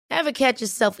Ever catch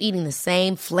yourself eating the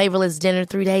same flavorless dinner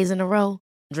 3 days in a row?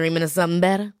 Dreaming of something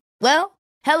better? Well,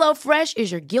 HelloFresh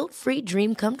is your guilt-free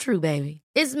dream come true, baby.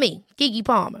 It's me, Keke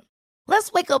Palmer.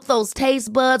 Let's wake up those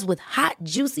taste buds with hot,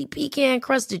 juicy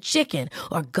pecan-crusted chicken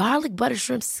or garlic butter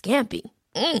shrimp scampi.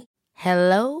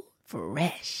 Hello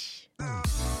Fresh.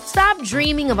 Stop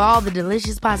dreaming of all the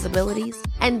delicious possibilities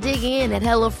and dig in at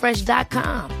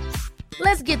HelloFresh.com.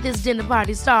 Let's get this dinner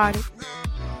party started.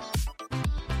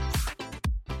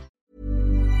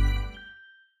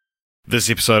 This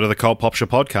episode of the Cult Popture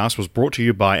podcast was brought to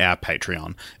you by our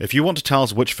Patreon. If you want to tell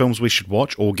us which films we should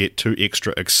watch or get 2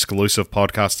 extra exclusive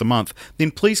podcasts a month,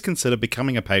 then please consider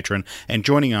becoming a patron and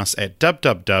joining us at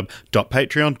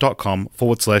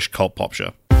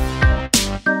www.patreon.com/cultpopture.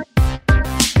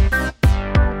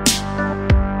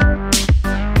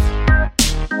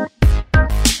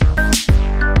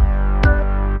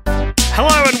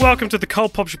 Hello and welcome to the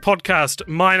Cult Popture podcast.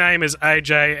 My name is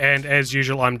AJ and as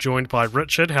usual I'm joined by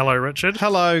Richard. Hello Richard.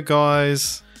 Hello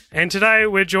guys. And today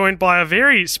we're joined by a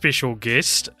very special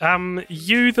guest,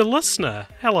 you the listener.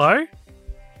 Hello.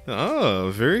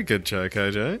 Oh, very good joke,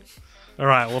 AJ.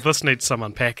 Alright, well this needs some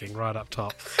unpacking right up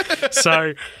top.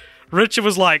 So Richard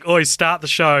was like, start the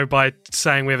show by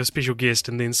saying we have a special guest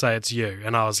and then say it's you.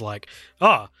 And I was like,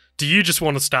 do you just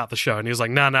want to start the show? And he was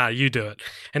like, no, you do it.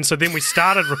 And so then we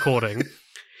started recording.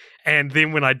 And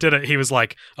then when I did it, he was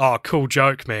like, oh, cool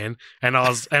joke, man. And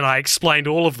I explained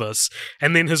all of this.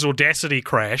 And then his Audacity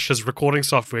crashed, his recording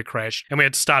software crashed, and we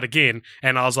had to start again.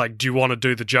 And I was like, do you want to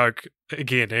do the joke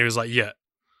again? And he was like, yeah.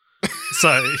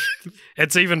 So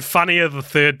it's even funnier the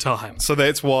third time. So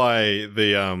that's why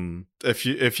the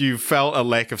if you felt a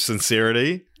lack of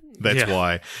sincerity, that's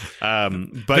why.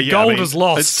 But the gold is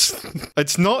lost.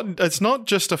 It's not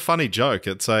just a funny joke.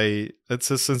 It's a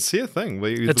sincere thing.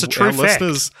 It's a true our fact.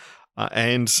 Listeners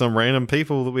and some random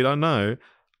people that we don't know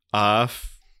are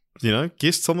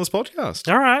guests on this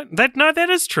podcast. All right. That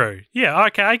is true. Yeah,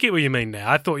 okay, I get what you mean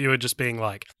now. I thought you were just being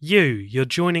like, you're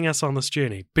joining us on this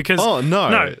journey. Because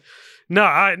No,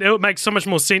 it makes so much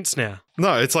more sense now.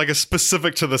 No, it's like a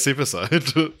specific to this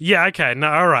episode. Yeah, okay.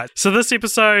 No, all right. So this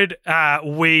episode,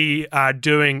 we are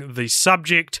doing the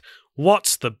subject,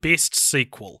 what's the best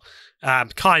sequel?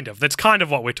 Kind of. That's kind of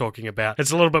what we're talking about.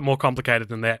 It's a little bit more complicated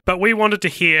than that. But we wanted to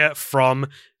hear from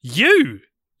you,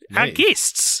 our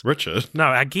guests. Richard? No,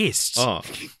 our guests. Oh.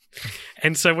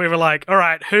 And so we were like, all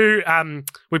right,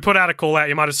 we put out a call out,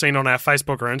 you might have seen on our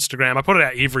Facebook or Instagram. I put it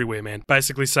out everywhere, man,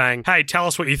 basically saying, hey, tell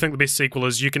us what you think the best sequel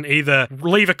is. You can either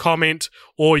leave a comment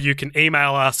or you can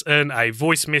email us in a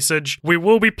voice message. We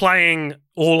will be playing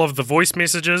all of the voice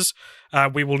messages.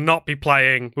 We will not be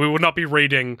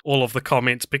reading all of the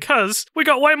comments because we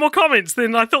got way more comments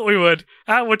than I thought we would,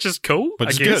 which is cool. Which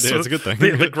is good. Yeah, it's a good thing.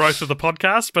 The growth of the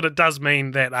podcast, but it does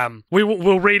mean that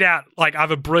we'll read out, like I've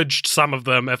abridged some of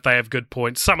them if they have good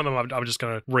points. Some of them I'm just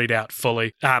going to read out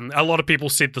fully. A lot of people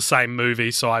said the same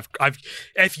movie, so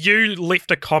if you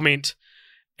left a comment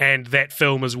and that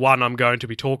film is one we're going to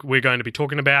be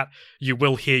talking about, you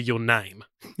will hear your name.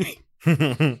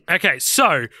 Okay,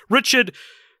 so Richard,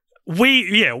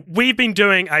 we've been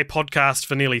doing a podcast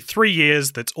for nearly 3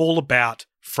 years that's all about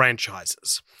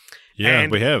franchises. Yeah,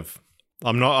 and we have.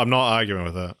 I'm not arguing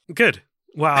with that. Good.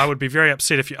 Well, I would be very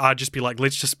upset if I'd just be like,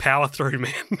 let's just power through,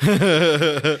 man.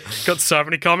 Got so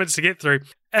many comments to get through.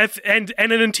 And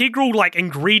an integral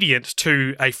ingredient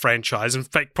to a franchise, in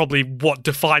fact, probably what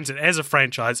defines it as a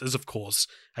franchise is, of course,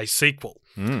 a sequel.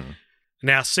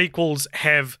 Now, sequels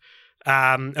have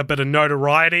a bit of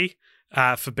notoriety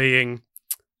for being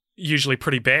usually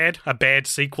pretty bad. A bad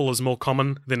sequel is more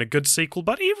common than a good sequel,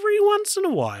 but every once in a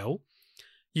while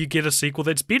you get a sequel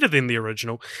that's better than the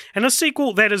original, and a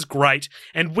sequel that is great.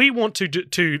 And we want to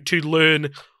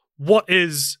learn what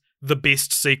is the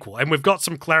best sequel, and we've got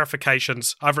some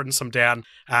clarifications. I've written some down,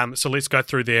 so let's go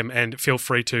through them, and feel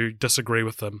free to disagree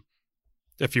with them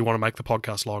if you want to make the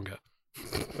podcast longer.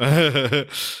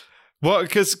 Well,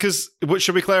 because what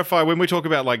should we clarify when we talk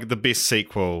about the best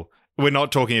sequel? We're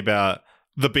not talking about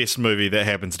the best movie that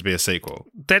happens to be a sequel.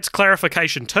 That's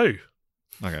clarification 2.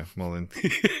 Okay, well then.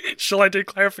 Shall I do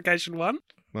clarification 1?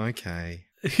 Okay.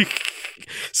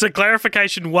 So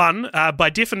clarification 1, by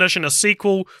definition,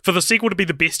 for the sequel to be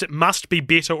the best, it must be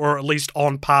better or at least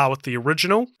on par with the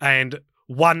original. And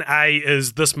 1A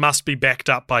is this must be backed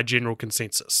up by general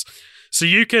consensus. So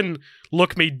you can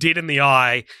look me dead in the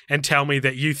eye and tell me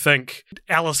that you think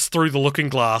Alice Through the Looking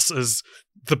Glass is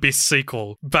the best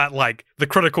sequel, but the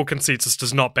critical consensus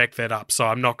does not back that up, so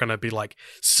I'm not going to be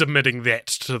submitting that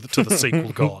to the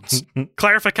sequel gods.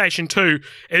 Clarification 2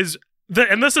 is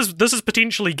and this is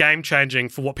potentially game-changing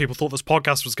for what people thought this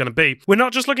podcast was going to be. We're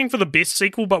not just looking for the best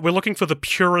sequel, but we're looking for the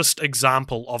purest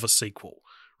example of a sequel,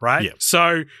 right? Yeah.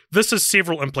 So this has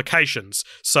several implications.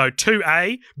 So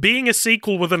 2A, being a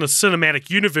sequel within a cinematic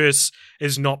universe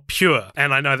is not pure.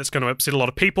 And I know that's going to upset a lot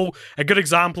of people. A good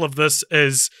example of this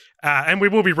is, and we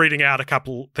will be reading out a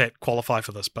couple that qualify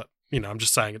for this, but I'm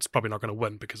just saying it's probably not going to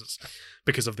win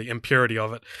because of the impurity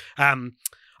of it.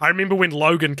 I remember when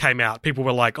Logan came out, people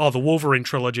were like, "Oh, the Wolverine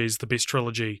trilogy is the best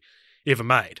trilogy ever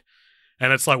made,"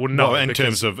 and it's like, well, no. Well, in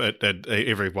terms of it,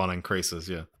 every one increases,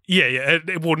 yeah. Yeah.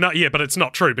 But it's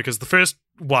not true because the first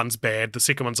one's bad, the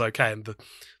second one's okay, and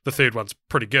the third one's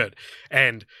pretty good.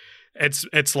 And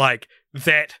it's like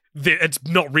that. It's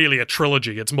not really a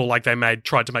trilogy. It's more like they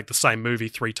tried to make the same movie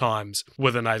 3 times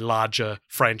within a larger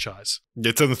franchise.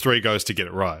 It's in the 3 goes to get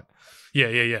it right.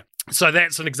 Yeah. So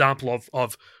that's an example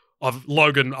of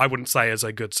Logan, I wouldn't say is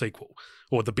a good sequel,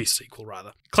 or the best sequel,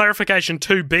 rather. Clarification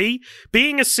 2B,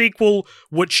 being a sequel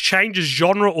which changes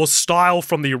genre or style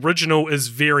from the original is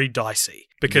very dicey,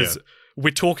 because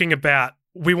we're talking about,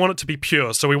 we want it to be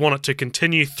pure, so we want it to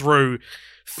continue through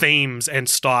themes and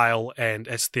style and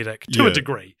aesthetic to a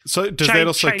degree. So does that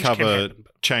also cover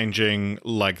changing,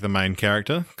 like, the main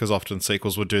character? Because often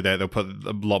sequels would do that. They'll put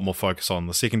a lot more focus on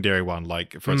the secondary one,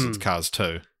 like, for instance, Cars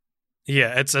 2.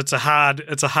 Yeah, it's a hard.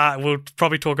 We'll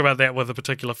probably talk about that with a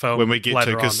particular film when we get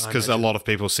later to, because a lot of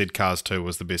people said Cars 2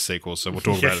 was the best sequel, so we'll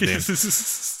talk about it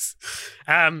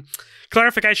then.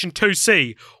 Clarification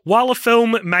 2C. While a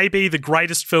film may be the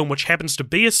greatest film which happens to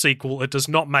be a sequel, it does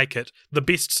not make it the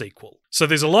best sequel. So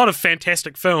there's a lot of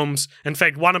fantastic films. In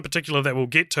fact, one in particular that we'll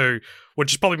get to,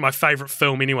 which is probably my favourite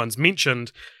film anyone's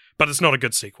mentioned, but it's not a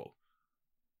good sequel.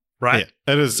 Right?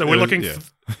 Yeah, it is. So we're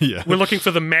looking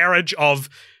for the marriage of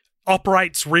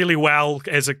operates really well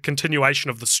as a continuation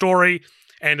of the story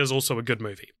and is also a good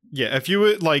movie. Yeah, if you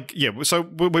were so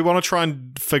we want to try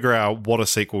and figure out what a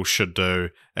sequel should do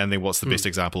and then what's the best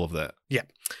example of that. Yeah.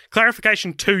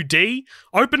 Clarification 2D,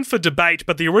 open for debate,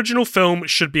 but the original film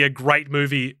should be a great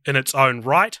movie in its own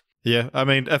right. Yeah, I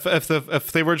mean, if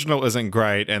the original isn't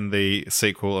great and the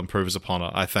sequel improves upon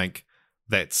it, I think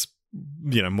that's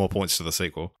more points to the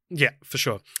sequel. Yeah, for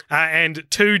sure. And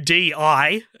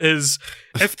 2DI is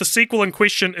if the sequel in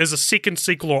question is a second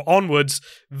sequel or onwards,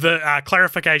 the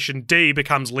clarification D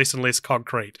becomes less and less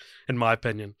concrete, in my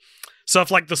opinion. So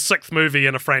if, like, the 6th movie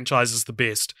in a franchise is the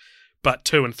best, but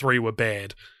 2 and 3 were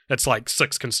bad, it's like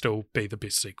 6 can still be the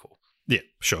best sequel. Yeah,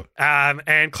 sure.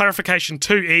 And clarification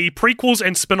 2E, prequels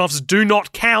and spin-offs do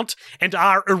not count and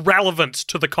are irrelevant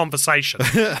to the conversation.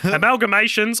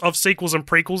 Amalgamations of sequels and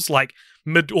prequels, like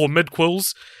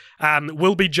midquels,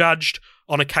 will be judged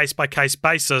on a case-by-case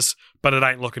basis, but it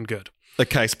ain't looking good. The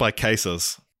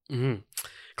case-by-cases. Mm-hmm.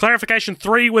 Clarification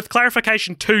 3, with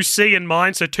clarification 2C in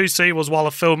mind. So 2C was, while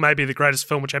a film may be the greatest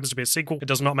film which happens to be a sequel, it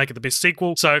does not make it the best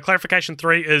sequel. So clarification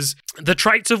 3 is the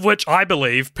traits of which I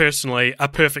believe, personally, a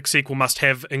perfect sequel must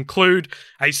have include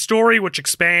a story which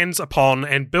expands upon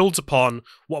and builds upon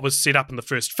what was set up in the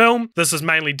first film. This is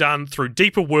mainly done through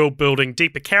deeper world building,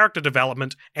 deeper character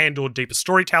development, and or deeper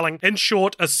storytelling. In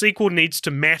short, a sequel needs to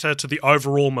matter to the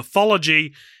overall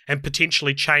mythology and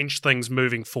potentially change things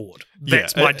moving forward.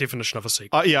 That's my definition of a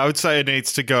sequel. I would say it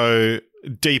needs to go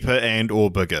deeper and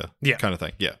or bigger, kind of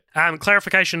thing. Yeah.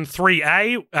 Clarification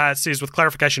 3A says with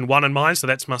clarification 1 in mind, so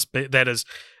it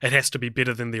has to be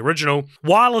better than the original.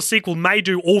 While a sequel may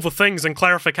do all the things in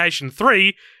clarification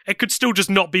 3, it could still just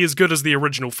not be as good as the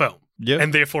original film,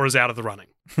 and therefore is out of the running.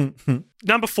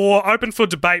 Number 4, open for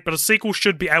debate, but a sequel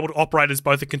should be able to operate as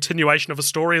both a continuation of a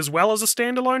story as well as a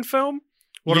standalone film.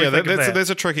 What do you think of that? That's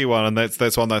a tricky one, and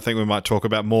that's one that I think we might talk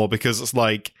about more, because it's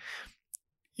like,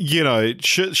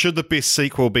 should the best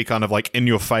sequel be kind of like in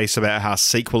your face about how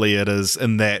sequely it is,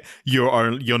 in that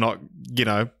you're not,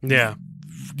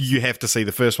 you have to see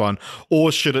the first one,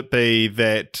 or should it be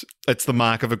that it's the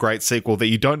mark of a great sequel that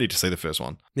you don't need to see the first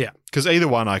one? Yeah, because either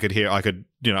one I could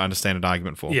understand an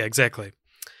argument for. Yeah, exactly.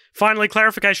 Finally,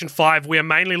 clarification 5, we are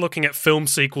mainly looking at film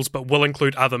sequels, but will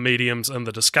include other mediums in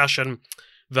the discussion.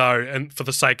 Though, and for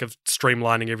the sake of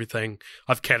streamlining everything,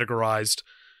 I've categorized,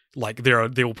 like, there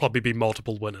will probably be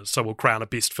multiple winners. So we'll crown a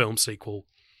best film sequel,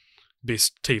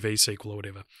 best TV sequel, or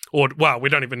whatever. Or, well, we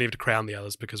don't even need to crown the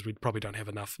others because we probably don't have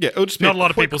enough. Yeah, it'll just be not a lot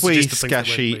of people suggest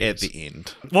scashy at the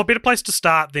end. Well, better place to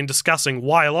start than discussing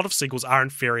why a lot of sequels are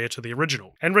inferior to the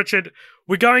original. And Richard,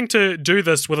 we're going to do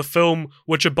this with a film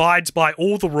which abides by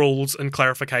all the rules in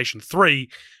clarification 3,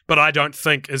 but I don't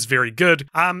think is very good.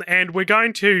 And we're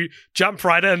going to jump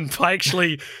right in by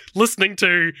actually listening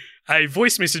to a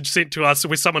voice message sent to us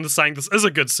where someone is saying this is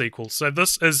a good sequel. So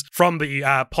this is from the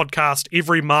podcast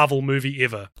Every Marvel Movie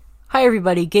Ever. Hi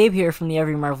everybody, Gabe here from the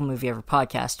Every Marvel Movie Ever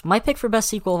podcast. My pick for best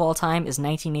sequel of all time is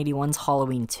 1981's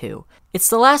Halloween 2. It's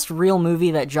the last real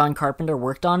movie that John Carpenter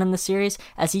worked on in the series,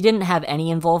 as he didn't have any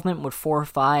involvement with 4,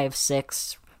 5,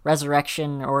 6,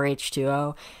 Resurrection, or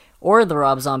H2O, or the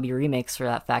Rob Zombie remakes for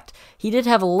that fact. He did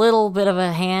have a little bit of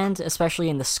a hand, especially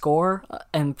in the score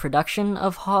and production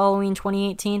of Halloween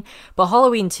 2018, but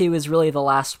Halloween 2 is really the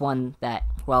last one that,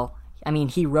 well, I mean,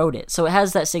 he wrote it, so it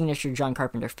has that signature John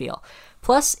Carpenter feel.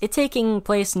 Plus, it taking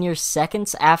place near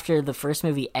seconds after the first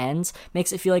movie ends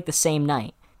makes it feel like the same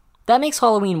night. That makes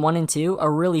Halloween 1 and 2 a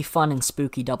really fun and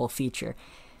spooky double feature.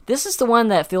 This is the one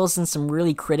that fills in some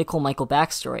really critical Michael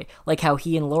backstory, like how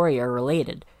he and Laurie are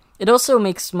related. It also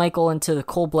makes Michael into the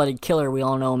cold-blooded killer we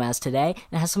all know him as today,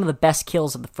 and has some of the best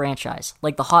kills of the franchise,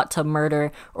 like the hot tub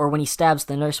murder, or when he stabs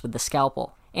the nurse with the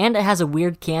scalpel. And it has a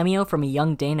weird cameo from a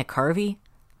young Dana Carvey.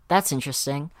 That's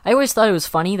interesting. I always thought it was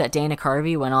funny that Dana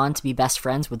Carvey went on to be best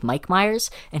friends with Mike Myers,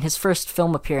 and his first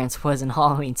film appearance was in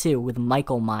Halloween 2 with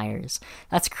Michael Myers.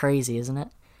 That's crazy, isn't it?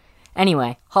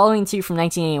 Anyway, Halloween 2 from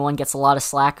 1981 gets a lot of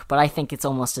slack, but I think it's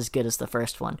almost as good as the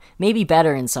first one. Maybe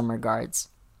better in some regards.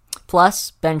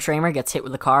 Plus, Ben Tramer gets hit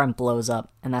with a car and blows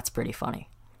up, and that's pretty funny.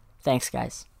 Thanks,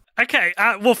 guys. Okay,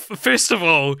 well, first of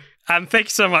all, thank you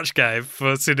so much, Gabe,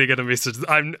 for sending in a message.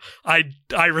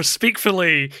 I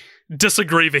respectfully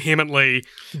disagree vehemently,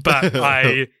 but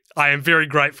I am very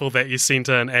grateful that you sent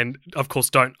in, and of course,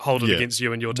 don't hold it against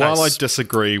you and your tastes. While I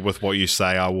disagree with what you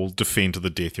say, I will defend to the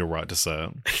death your right to say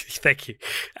it. Thank you.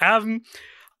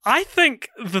 I think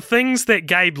the things that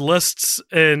Gabe lists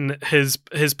in his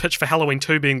pitch for Halloween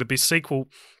 2 being the best sequel,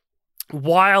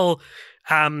 while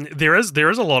there is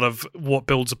a lot of what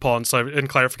builds upon. So in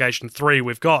Clarification 3,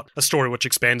 we've got a story which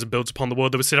expands and builds upon the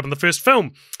world that was set up in the first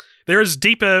film. There is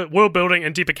deeper world building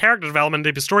and deeper character development,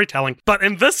 deeper storytelling. But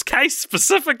in this case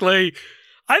specifically,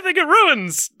 I think it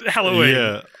ruins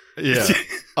Halloween. Yeah.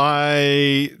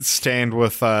 I stand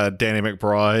with Danny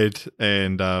McBride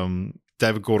and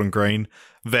David Gordon Green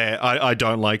that I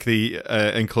don't like the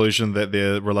inclusion that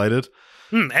they're related.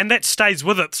 And that stays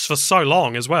with it for so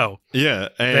long as well. Yeah,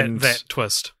 and that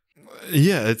twist.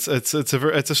 Yeah, it's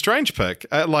a strange pick.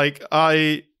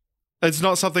 It's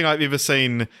not something I've ever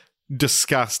seen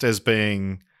discussed as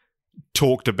being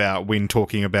talked about when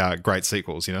talking about great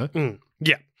sequels, you know?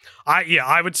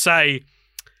 I would say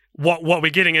what we're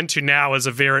getting into now is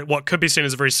what could be seen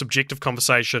as a very subjective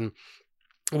conversation,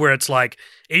 where it's like,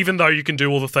 even though you can do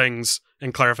all the things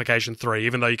in Clarification 3,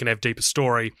 even though you can have deeper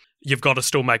story, you've got to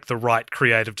still make the right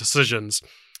creative decisions,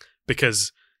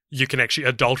 because you can actually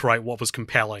adulterate what was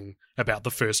compelling about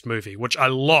the first movie, which a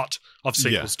lot of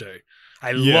sequels do.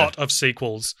 A lot of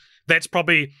sequels. That's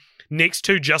probably next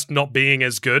to just not being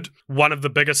as good. One of the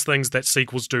biggest things that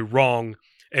sequels do wrong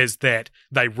is that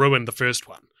they ruin the first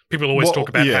one. People always talk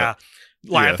about how,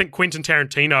 I think Quentin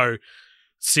Tarantino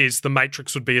says The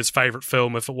Matrix would be his favorite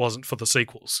film if it wasn't for the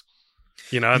sequels.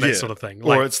 You know, that sort of thing.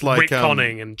 Or it's like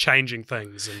retconning and changing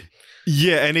things. And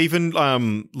and even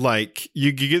like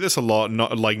you get this a lot,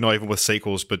 not even with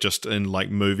sequels, but just in like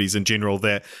movies in general,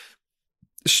 that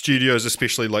studios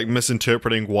especially like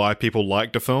misinterpreting why people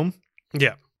liked a film.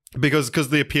 Yeah. Because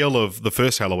the appeal of the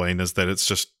first Halloween is that it's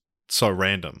just so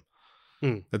random.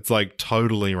 It's like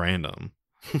totally random.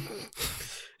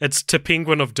 It's to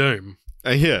Penguin of Doom.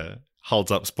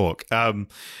 Holds up Spork.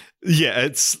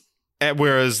 It's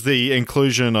whereas the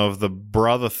inclusion of the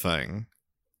brother thing.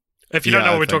 If you don't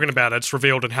know what we're talking about, it's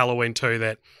revealed in Halloween 2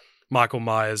 that Michael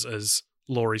Myers is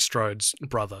Laurie Strode's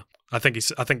brother. I think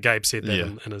Gabe said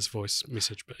that in his voice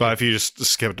message. But if you just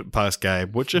skipped past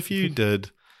Gabe, which if you did,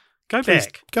 go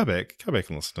back and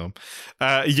listen to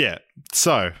him.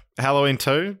 So Halloween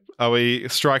 2. Are we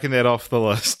striking that off the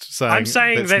list? I'm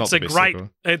saying that's a great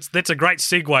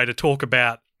segue to talk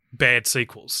about bad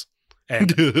sequels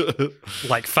and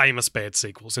like famous bad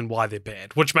sequels and why they're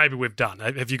bad, which maybe we've done.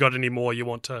 Have you got any more you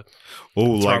want to? Oh,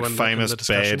 like famous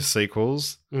bad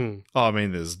sequels. Oh, I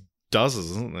mean, there's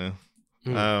dozens, isn't there?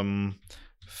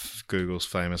 Google's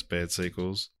famous bad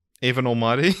sequels. Evan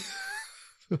Almighty.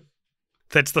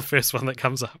 That's the first one that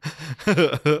comes up.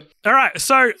 All right,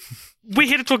 so we're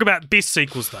here to talk about best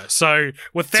sequels, though. So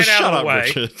with that out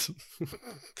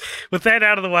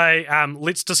of the way,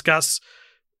 let's discuss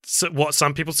what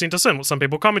some people sent us in, what some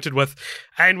people commented with,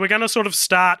 and we're going to sort of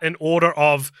start in order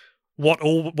of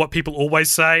what people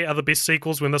always say are the best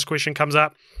sequels when this question comes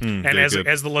up, and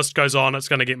as the list goes on, it's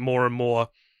going to get more and more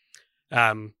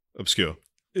obscure.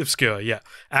 Yeah.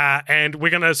 And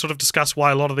we're going to sort of discuss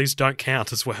why a lot of these don't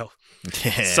count as well.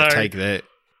 Yeah, so, take that.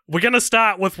 we're going to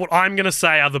start with what I'm going to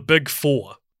say are the big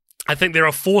four. I think there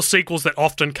are 4 sequels that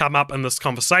often come up in this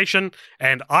conversation,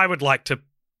 and I would like to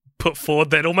put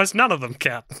forward that almost none of them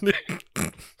count.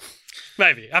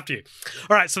 Maybe, up to you.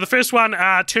 All right, so the first one,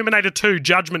 Terminator 2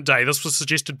 Judgment Day. This was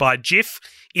suggested by Jeff,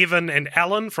 Evan, and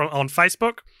Alan on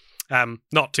Facebook.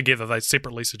 Not together, they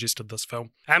separately suggested this film.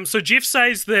 So Jeff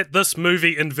says that this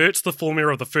movie inverts the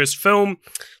formula of the first film.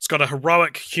 It's got a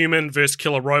heroic human versus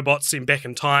killer robot sent back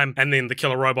in time, and then the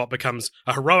killer robot becomes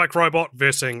a heroic robot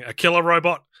versus a killer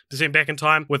robot sent back in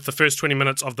time, with the first 20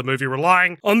 minutes of the movie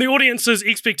relying on the audience's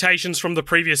expectations from the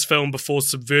previous film before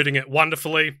subverting it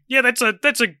wonderfully. Yeah, that's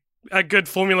a good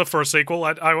formula for a sequel.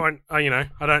 I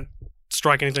don't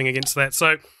strike anything against that.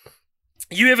 So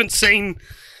you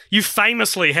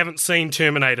famously haven't seen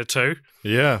Terminator 2.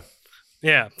 Yeah.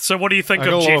 Yeah. So what do you think I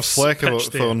of got a lot of Jeff's slack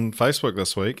pitch there? on Facebook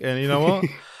this week, and you know what?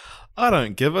 I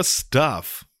don't give a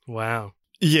stuff. Wow.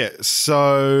 Yeah,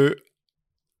 so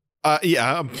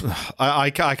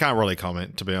I can't really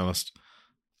comment, to be honest.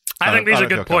 I think these are don't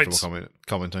good feel points. comfortable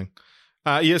commenting.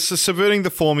 Yes, so subverting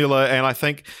the formula, and I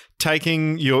think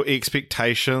taking your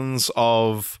expectations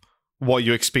of what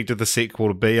you expected the sequel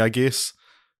to be, I guess,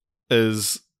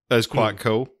 is quite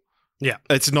cool. Yeah.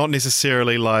 It's not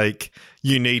necessarily like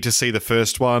you need to see the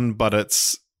first one, but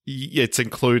it's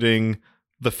including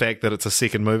the fact that it's a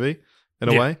second movie in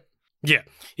a way. Yeah.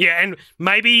 Yeah, and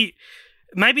maybe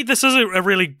this is a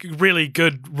really, really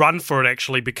good run for it,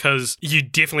 actually, because you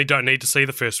definitely don't need to see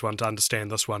the first one to understand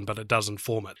this one, but it does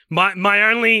inform it. My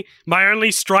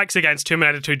only strikes against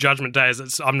Terminator 2 Judgment Day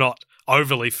is I'm not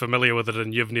overly familiar with it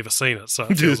and you've never seen it, so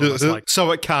it feels almost like...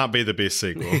 So it can't be the best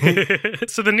sequel.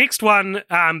 So the next one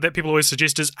that people always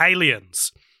suggest is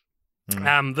Aliens.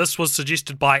 This was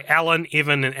suggested by Alan,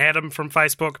 Evan, and Adam from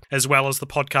Facebook, as well as the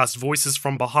podcast Voices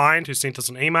from Behind, who sent us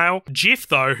an email. Jeff,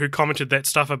 though, who commented that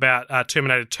stuff about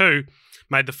Terminator 2,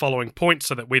 made the following point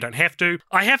so that we don't have to.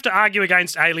 I have to argue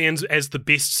against Aliens as the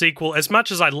best sequel. As much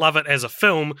as I love it as a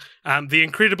film, the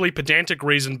incredibly pedantic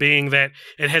reason being that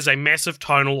it has a massive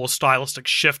tonal or stylistic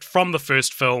shift from the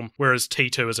first film, whereas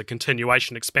T2 is a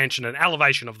continuation, expansion, and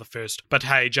elevation of the first. But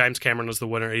hey, James Cameron is the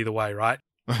winner either way, right?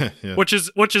 Yeah. Which is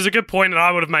a good point, and I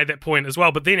would have made that point as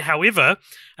well. But then, however,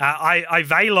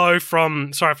 Ivalo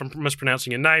sorry if I'm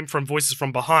mispronouncing your name, from Voices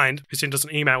from Behind, who sent us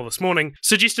an email this morning,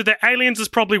 suggested that Aliens is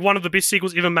probably one of the best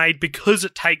sequels ever made because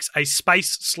it takes a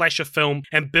space slasher film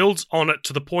and builds on it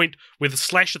to the point where the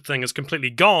slasher thing is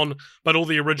completely gone, but all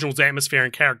the original's atmosphere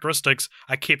and characteristics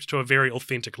are kept to a very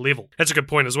authentic level. That's a good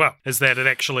point as well, is that it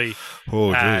actually...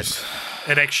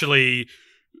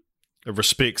 It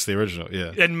respects the original,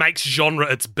 yeah. It makes genre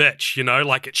its bitch,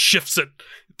 like it shifts it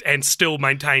and still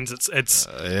maintains its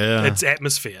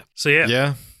atmosphere. So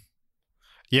yeah.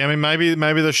 Yeah, I mean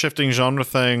maybe the shifting genre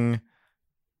thing,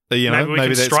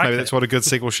 maybe that's what a good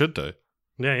sequel should do.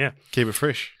 Yeah. Keep it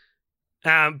fresh.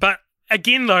 But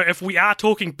again though, if we are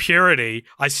talking purity,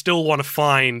 I still want to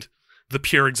find the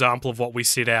pure example of what we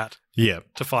set out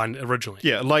to find originally.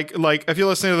 Yeah, like if you're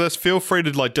listening to this, feel free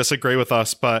to disagree with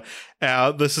us, but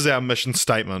this is our mission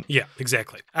statement. Yeah,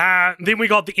 exactly. Then we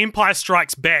got The Empire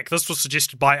Strikes Back. This was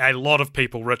suggested by a lot of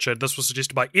people, Richard. This was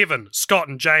suggested by Evan, Scott,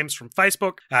 and James from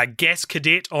Facebook, Gas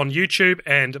Cadet on YouTube,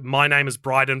 and My Name is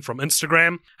Bryden from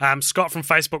Instagram. Scott from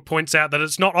Facebook points out that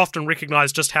it's not often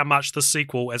recognised just how much the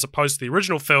sequel, as opposed to the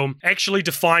original film, actually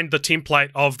defined the template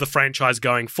of the franchise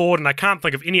going forward, and I can't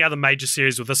think of any other major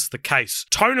series where this is the case.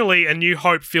 Tonally, A New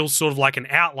Hope feels sort of like an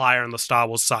outlier in the Star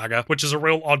Wars saga, which is a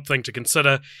real odd thing to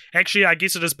consider. Actually, I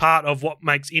guess it is part of what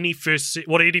makes any first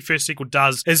sequel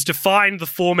does is define the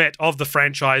format of the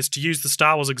franchise. To use the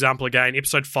Star Wars example again,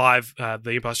 Episode 5,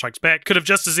 The Empire Strikes Back, could have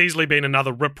just as easily been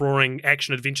another rip-roaring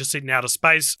action-adventure set in outer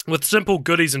space, with simple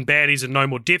goodies and baddies and no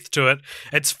more depth to it.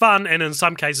 It's fun, and in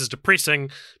some cases depressing,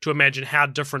 to imagine how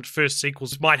different first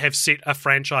sequels might have set a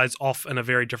franchise off in a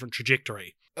very different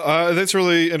trajectory. That's a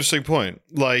really interesting point.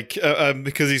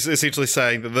 Because he's essentially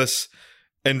saying that this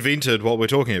invented what we're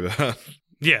talking about.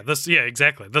 Yeah,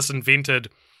 exactly. This invented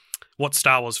what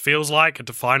Star Wars feels like and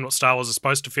defined what Star Wars is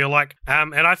supposed to feel like.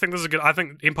 And I think this is good. I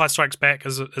think Empire Strikes Back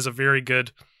is a very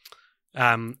good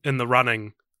in the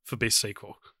running for best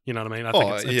sequel. You know what I mean? I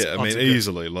think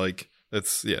easily.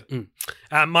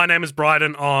 My Name is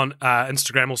Bryden on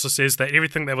Instagram also says that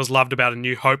everything that was loved about A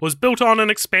New Hope was built on and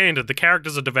expanded. The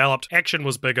characters are developed, action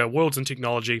was bigger, worlds and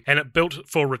technology, and it built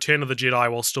for Return of the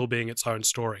Jedi while still being its own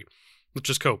story, which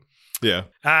is cool. Yeah.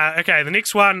 Okay, the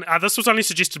next one, this was only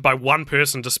suggested by one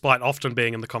person despite often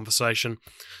being in the conversation.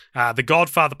 The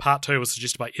Godfather Part 2 was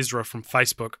suggested by Ezra from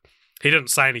Facebook. He didn't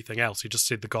say anything else. He just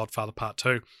said The Godfather Part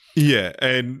 2. Yeah,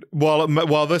 and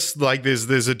while this, like,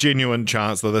 there's a genuine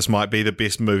chance that this might be the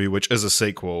best movie, which is a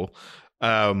sequel.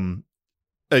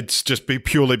 It's just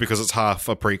purely because it's half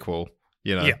a prequel.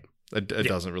 You know, it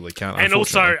doesn't really count. And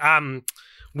also,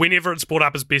 whenever it's brought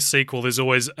up as best sequel, there's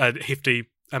always a hefty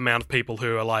amount of people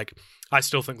who are like, I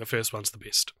still think the first one's the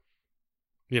best.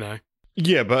 You know?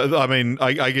 Yeah, but I mean,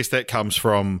 I guess that comes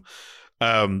from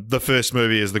the first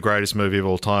movie is the greatest movie of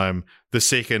all time. The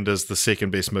second is the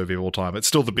second best movie of all time. It's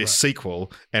still the best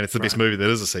sequel, and it's the best movie that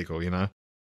is a sequel, you know?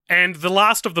 And the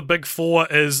last of the big four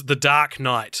is The Dark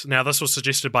Knight. Now, this was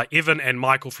suggested by Evan and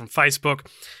Michael from Facebook,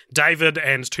 David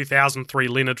and 2003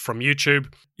 Leonard from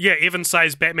YouTube. Yeah, Evan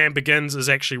says Batman Begins is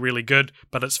actually really good,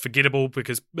 but it's forgettable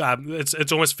because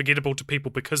it's almost forgettable to people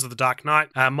because of The Dark Knight.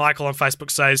 Michael on Facebook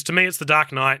says, to me, it's The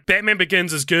Dark Knight. Batman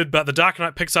Begins is good, but The Dark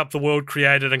Knight picks up the world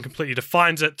created and completely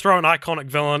defines it. Throw an iconic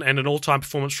villain and an all-time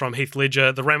performance from Heath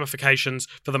Ledger. The ramifications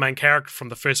for the main character from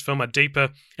the first film are deeper,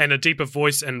 and a deeper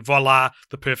voice, and voila,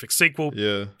 the perfect sequel.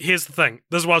 Yeah. Here's the thing.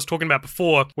 This is what I was talking about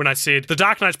before when I said The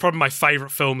Dark Knight's probably my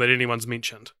favourite film that anyone's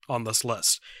mentioned on this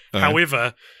list.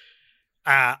 However,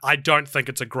 I don't think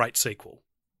it's a great sequel.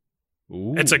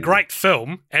 Ooh. It's a great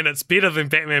film, and it's better than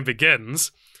Batman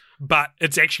Begins, but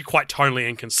it's actually quite tonally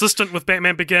inconsistent with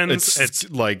Batman Begins. It's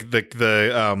like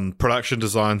the production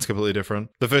design's completely different.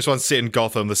 The first one's set in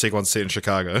Gotham, the second one's set in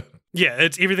Chicago. Yeah,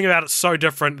 it's everything about it's so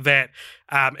different that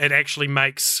it actually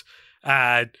makes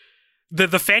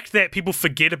the fact that people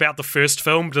forget about the first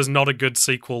film does not a good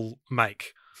sequel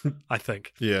make, I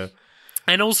think. Yeah.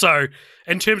 And also,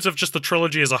 in terms of just the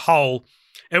trilogy as a whole,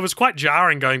 it was quite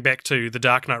jarring going back to The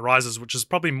Dark Knight Rises, which is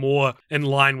probably more in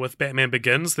line with Batman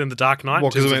Begins than The Dark Knight.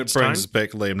 Well, because it brings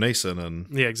back Liam Neeson. And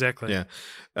yeah, exactly. Yeah.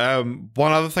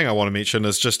 One other thing I want to mention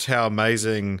is just how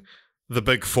amazing the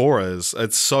Big Four is.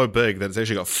 It's so big that it's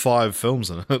actually got 5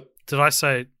 films in it. Did I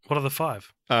say, what are the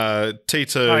 5?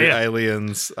 T2,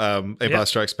 Aliens, Empire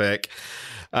Strikes Back,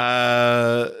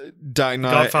 Dark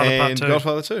Knight, and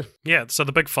Godfather 2. Yeah, so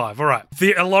the big 5. All right.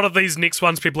 A lot of these next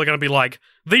ones, people are going to be like,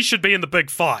 these should be in the big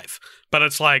 5. But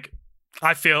it's like,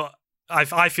 I feel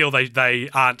they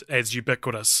aren't as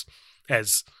ubiquitous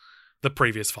as the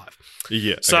previous 5.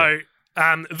 Yeah. So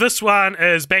this one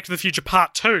is Back to the Future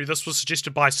Part 2. This was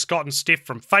suggested by Scott and Steph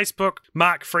from Facebook,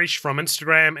 Mark Fresh from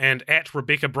Instagram, and at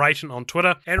Rebecca Brayton on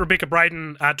Twitter. At Rebecca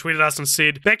Brayton tweeted us and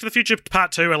said, Back to the Future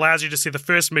Part 2 allows you to see the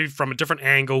first movie from a different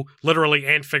angle, literally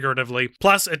and figuratively.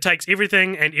 Plus, it takes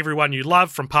everything and everyone you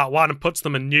love from Part 1 and puts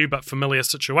them in new but familiar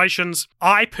situations.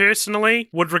 I personally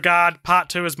would regard Part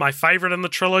 2 as my favourite in the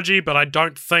trilogy, but I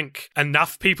don't think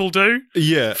enough people do.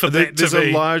 Yeah, there's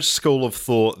a large school of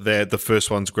thought that the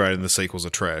first one's great and the sequels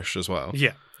are trash as well.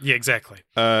 Yeah, exactly.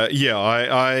 I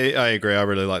agree. I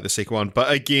really like the second one,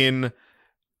 but again,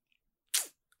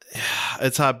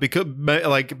 it's hard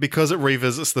because it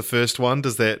revisits the first one.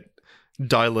 Does that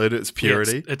dilute its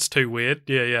purity? Yeah, it's too weird.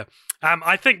 Yeah.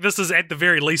 I think this is at the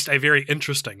very least a very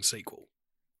interesting sequel.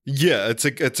 Yeah, it's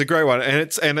a great one, and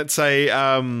it's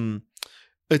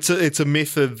a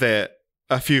method that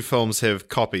a few films have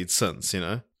copied since. You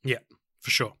know. Yeah. For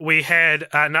sure. We had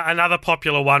another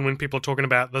popular one when people are talking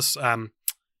about this,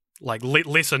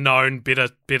 lesser known, better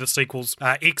sequels.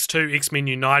 X2, X-Men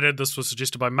United. This was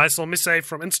suggested by Maisel Misse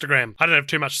from Instagram. I don't have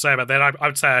too much to say about that. I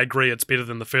would say I agree it's better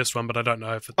than the first one, but I don't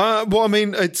know if well, I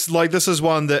mean, it's like this is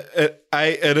one that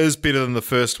it is better than the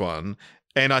first one,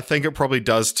 and I think it probably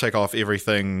does tick off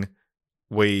everything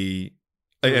in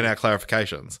our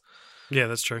clarifications. Yeah,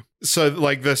 that's true. So,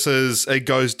 it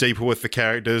goes deeper with the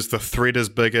characters. The thread is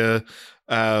bigger.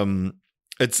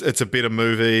 It's a better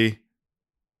movie,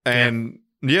 and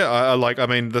I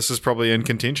mean, this is probably in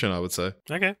contention, I would say.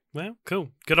 Okay, well, cool.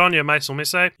 Good on you, Maisel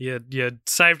Misse. You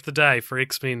saved the day for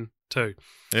X-Men 2.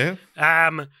 Yeah.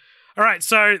 All right.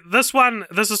 So this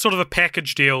is sort of a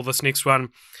package deal. This next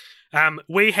one.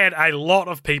 We had a lot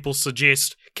of people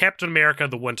suggest Captain America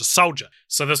the Winter Soldier.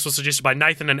 So this was suggested by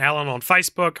Nathan and Alan on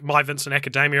Facebook, My Vincent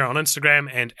Academia on Instagram,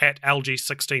 and at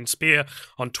LG16Spear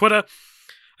on Twitter.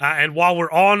 And while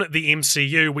we're on the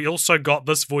MCU, we also got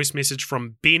this voice message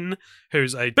from Ben,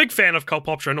 who's a big fan of Cult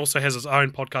Popture and also has his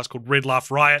own podcast called Red Laugh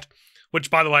Riot,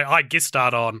 which, by the way, I guest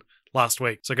starred on last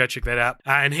week, so go check that out.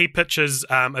 And he pitches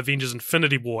Avengers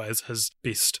Infinity War as his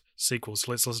best sequel, so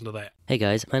let's listen to that. Hey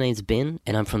guys, my name's Ben,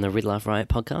 and I'm from the Red Laugh Riot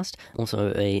podcast,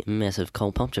 also a massive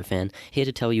Cult Popture fan, here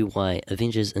to tell you why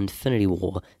Avengers Infinity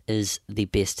War is the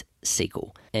best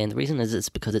sequel. And the reason is it's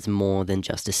because it's more than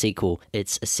just a sequel.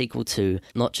 It's a sequel to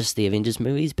not just the Avengers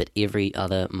movies, but every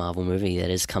other Marvel movie that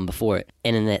has come before it.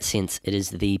 And in that sense, it is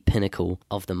the pinnacle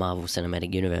of the Marvel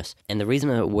Cinematic Universe. And the reason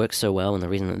that it works so well, and the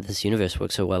reason that this universe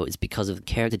works so well, is because of the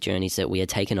character journeys that we are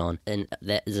taken on. And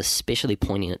that is especially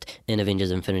poignant in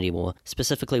Avengers Infinity War,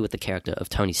 specifically with the character of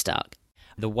Tony Stark.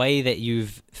 The way that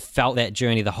you've felt that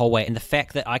journey the whole way, and the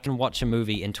fact that I can watch a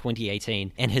movie in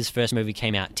 2018 and his first movie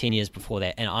came out 10 years before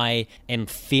that, and I am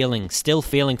still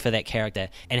feeling for that character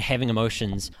and having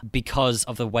emotions because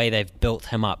of the way they've built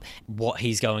him up, what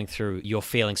he's going through. You're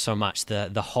feeling so much.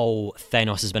 The whole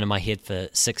Thanos has been in my head for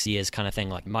 6 years kind of thing.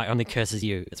 Like, my only curse is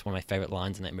you. It's one of my favorite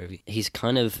lines in that movie. He's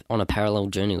kind of on a parallel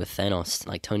journey with Thanos.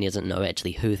 Like, Tony doesn't know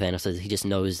actually who Thanos is. He just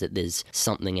knows that there's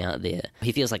something out there.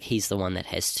 He feels like he's the one that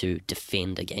has to defend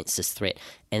against this threat,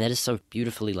 and that is so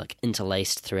beautifully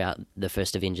interlaced throughout the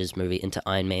first Avengers movie into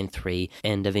Iron Man 3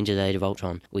 and Avengers Age of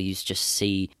Ultron, where you just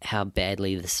see how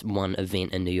badly this one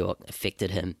event in New York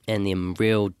affected him, and the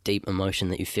real deep emotion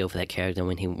that you feel for that character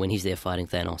when he's there fighting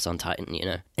Thanos on Titan, you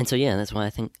know. And so yeah, that's why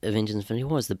I think Avengers Infinity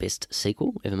War is the best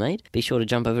sequel ever made. Be sure to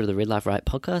jump over to the Red Life Right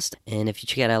podcast, and if you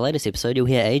check out our latest episode, you'll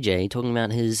hear AJ talking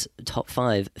about his top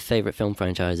 5 favorite film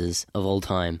franchises of all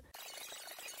time.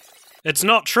 It's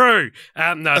not true.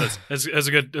 No, it is. It's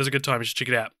a good time. You should check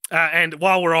it out. And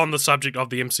while we're on the subject of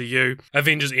the MCU,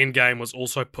 Avengers Endgame was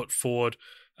also put forward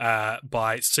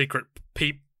by Secret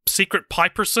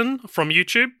Piperson from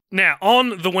YouTube. Now,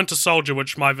 on The Winter Soldier,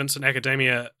 which my Vincent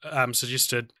Academia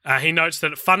suggested, he notes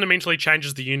that it fundamentally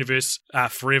changes the universe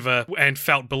forever and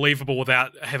felt believable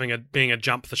without being a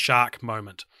jump the shark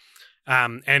moment.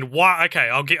 And why? Okay,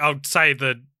 I'll say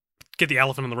get the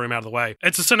elephant in the room out of the way.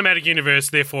 It's a cinematic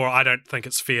universe, therefore I don't think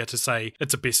it's fair to say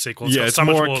it's a best sequel. It's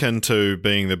more akin to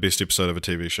being the best episode of a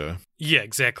TV show. Yeah,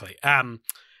 exactly. And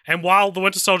while The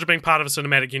Winter Soldier being part of a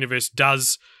cinematic universe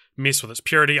does mess with its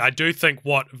purity, I do think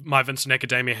what my Vincent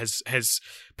Academia has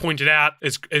pointed out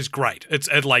is great. It's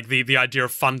like the idea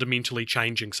of fundamentally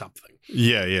changing something.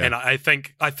 Yeah. And I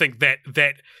think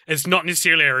that is not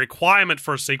necessarily a requirement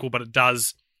for a sequel, but it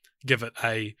does give it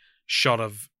a shot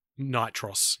of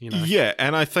Nitros, you know. Yeah,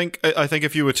 and I think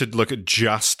if you were to look at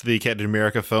just the Captain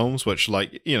America films, which,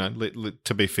 like, you know,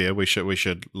 to be fair, we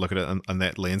should look at it in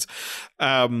that lens.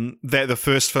 That the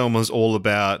first film was all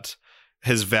about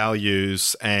his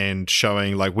values and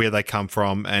showing like where they come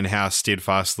from and how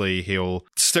steadfastly he'll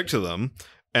stick to them,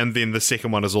 and then the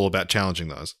second one is all about challenging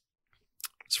those.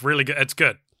 It's really good. It's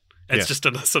good. It's just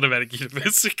in a cinematic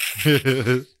universe.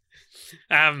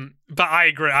 But I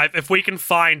agree. If we can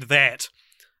find that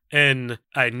in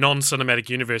a non-cinematic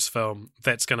universe film,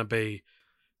 that's going to be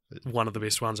one of the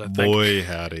best ones, I think. Boy,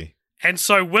 howdy. And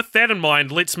so with that in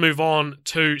mind, let's move on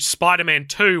to Spider-Man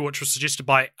 2, which was suggested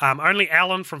by only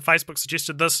Alan from Facebook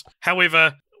suggested this.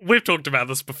 However, we've talked about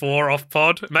this before off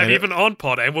pod, maybe even on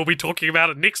pod, and we'll be talking about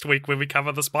it next week when we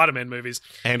cover the Spider-Man movies.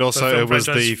 And also it was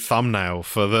the thumbnail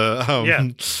for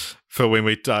the for when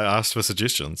we asked for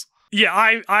suggestions. Yeah,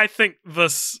 I think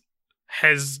this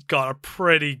has got a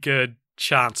pretty good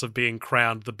chance of being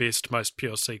crowned the best, most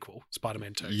pure sequel,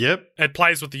 Spider-Man 2. Yep. It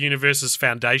plays with the universe's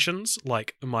foundations,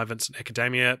 like my Vincent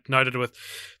Academia noted with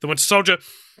The Winter Soldier.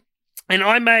 And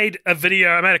I made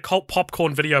a cult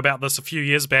popcorn video about this a few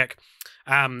years back,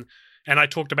 and I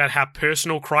talked about how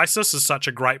Personal Crisis is such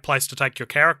a great place to take your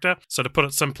character. So to put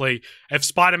it simply, if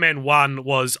Spider-Man 1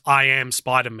 was I am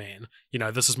Spider-Man, you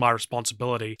know, this is my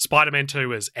responsibility, Spider-Man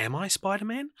 2 is am I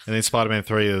Spider-Man? And then Spider-Man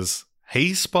 3 is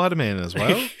he's Spider-Man as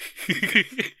well.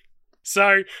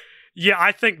 So, yeah,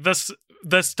 I think this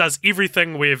does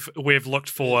everything we've looked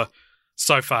for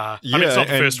so far. Yeah, I mean, it's not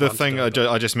the and first the one thing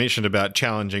I just mentioned about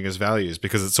challenging his values,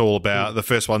 because it's all about, the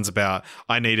first one's about,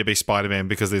 I need to be Spider-Man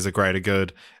because there's a greater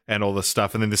good and all this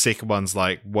stuff. And then the second one's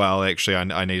like, well, actually,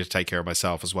 I need to take care of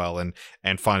myself as well,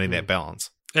 and finding that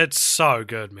balance. It's so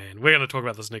good, man. We're going to talk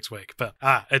about this next week, but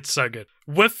it's so good.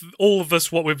 With all of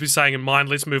this, what we've been saying in mind,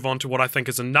 let's move on to what I think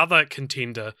is another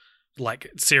contender,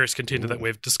 like serious contender that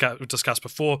we've discussed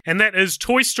before, and that is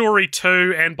Toy Story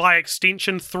 2, and by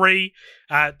extension 3.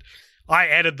 I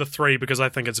added the 3 because I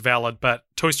think it's valid, but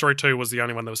Toy Story 2 was the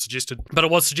only one that was suggested. But it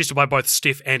was suggested by both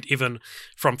Steph and Evan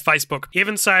from Facebook.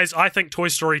 Evan says, I think Toy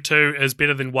Story 2 is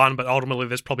better than 1, but ultimately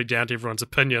that's probably down to everyone's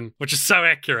opinion, which is so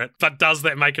accurate. But does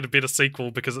that make it a better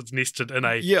sequel because it's nested in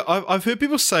a... Yeah, I've heard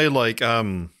people say, like,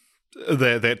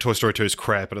 that Toy Story 2 is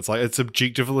crap, and it's like, it's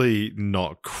objectively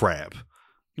not crap.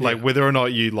 Like, Yeah. whether or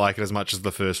not you like it as much as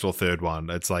the first or third one,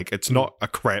 it's like, it's not a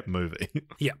crap movie.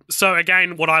 Yeah. So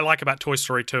again, what I like about Toy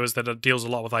Story 2 is that it deals a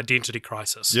lot with identity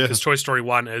crisis. Yeah. Because Toy Story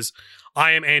 1 is,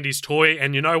 I am Andy's toy,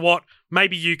 and you know what?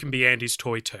 Maybe you can be Andy's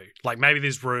toy too. Like, maybe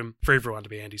there's room for everyone to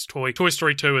be Andy's toy. Toy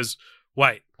Story 2 is,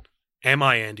 wait, am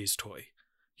I Andy's toy?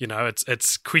 You know,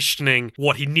 it's questioning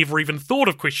what he never even thought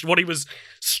of questioning, what he was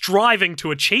striving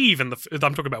to achieve in I'm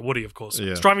talking about Woody, of course.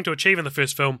 Yeah. Striving to achieve in the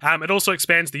first film. It also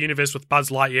expands the universe with Buzz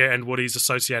Lightyear and Woody's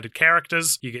associated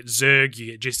characters. You get Zurg, you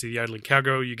get Jesse the Yodeling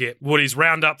Cowgirl, you get Woody's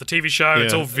Roundup, the TV show.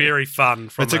 It's Yeah. all very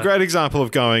fun. It's a great example of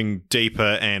going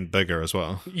deeper and bigger as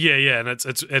well. Yeah, and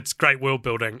it's great world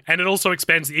building. And it also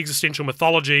expands the existential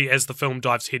mythology as the film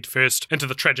dives headfirst into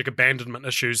the tragic abandonment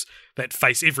issues that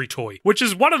face every toy, which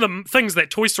is one of the things that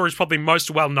Toy Story is probably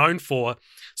most well known for.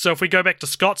 So if we go back to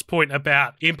Scott's point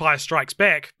about Empire Strikes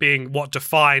Back being what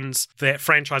defines that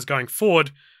franchise going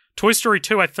forward, Toy Story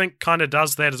 2 I think kind of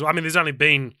does that as well. I mean, there's only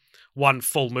been one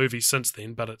full movie since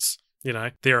then, but it's, you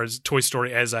know, there is Toy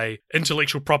Story as a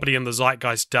intellectual property and the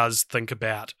zeitgeist does think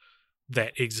about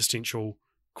that existential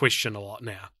question a lot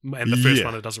now. And the first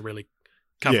one, it doesn't really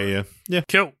cover it. Yeah.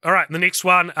 Cool. All right, the next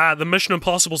one, the Mission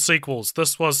Impossible sequels.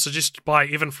 This was suggested by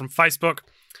Evan from Facebook.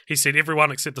 He said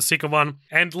everyone except the second one.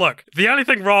 And look, the only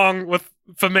thing wrong with,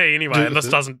 for me anyway, and this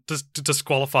doesn't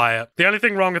disqualify it, the only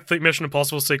thing wrong with the Mission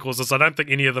Impossible sequels is I don't think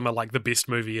any of them are like the best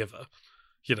movie ever,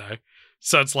 you know?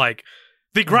 So it's like,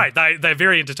 they're great. They're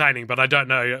very entertaining, but I don't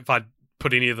know if I'd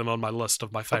put any of them on my list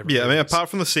of my favorite Yeah, I mean, movies. apart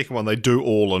from the second one, they do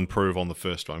all improve on the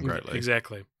first one greatly.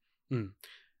 Exactly.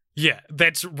 Yeah,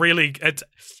 that's really,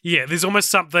 there's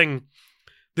almost a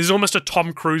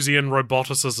Tom Cruisian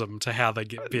roboticism to how they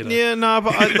get better. Yeah, no,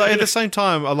 but at the same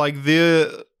time, I like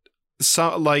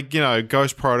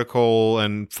Ghost Protocol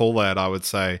and Fallout, I would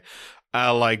say,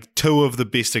 are like two of the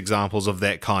best examples of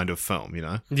that kind of film, you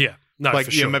know? Yeah, no, Like,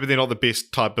 for sure. maybe they're not the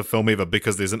best type of film ever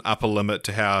because there's an upper limit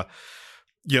to how,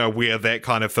 you know, where that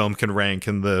kind of film can rank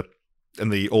in the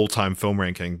all-time film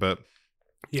ranking. But,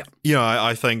 Yeah. you know,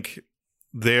 I think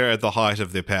they're at the height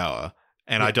of their power.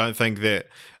 And I don't think that,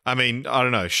 I mean, I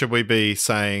don't know, should we be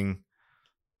saying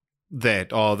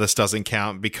that, oh, this doesn't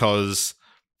count because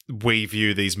we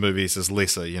view these movies as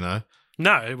lesser, you know?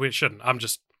 No, we shouldn't.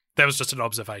 That was just an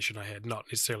observation I had, not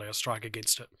necessarily a strike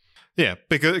against it. Yeah,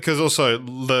 because also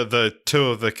the two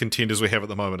of the contenders we have at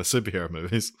the moment are superhero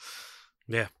movies.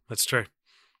 Yeah, that's true.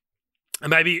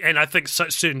 And I think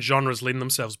certain genres lend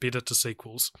themselves better to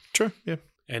sequels. True, yeah.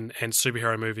 And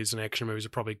superhero movies and action movies are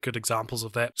probably good examples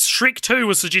of that. Shrek 2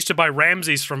 was suggested by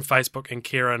Ramses from Facebook and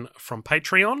Kieran from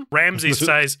Patreon. Ramses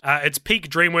says, it's peak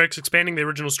DreamWorks, expanding the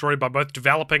original story by both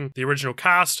developing the original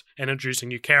cast and introducing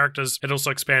new characters. It also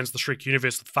expands the Shrek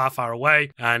universe with Far, Far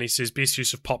Away. And he says, best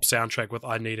use of pop soundtrack with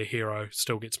I Need a Hero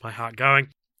still gets my heart going.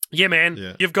 Yeah, man.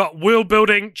 Yeah. You've got world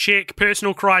building, check.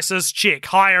 Personal crisis, check.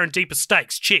 Higher and deeper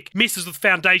stakes, check. Messes with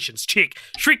foundations, check.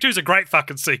 Shrek 2 is a great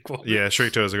fucking sequel. Yeah,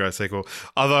 Shrek 2 is a great sequel.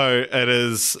 Although it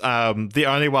is the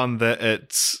only one that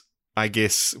it's, I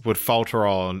guess, would falter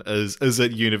on is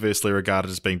it universally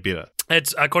regarded as being better?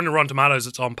 It's, according to Rotten Tomatoes,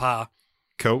 it's on par.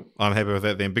 Cool. I'm happy with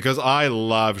that then. Because I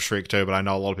love Shrek 2, but I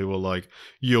know a lot of people are like,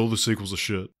 yeah, all the sequels are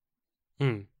shit.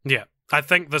 Yeah. I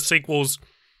think the sequels...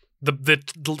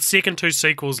 The second two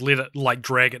sequels let it like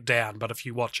drag it down, but if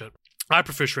you watch it, I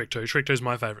prefer Shrek 2. Shrek 2 is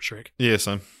my favorite Shrek. Yeah,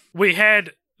 same. We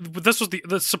had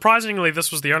surprisingly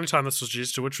this was the only time this was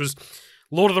suggested, which was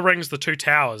Lord of the Rings: The Two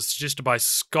Towers, suggested by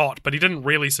Scott, but he didn't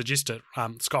really suggest it.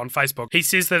 Scott on Facebook, he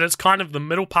says that it's kind of the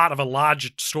middle part of a larger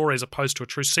story as opposed to a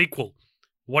true sequel.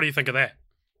 What do you think of that?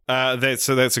 That's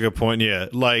a good point. Yeah,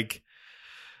 like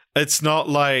it's not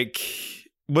like.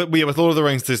 With Lord of the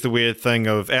Rings, there's the weird thing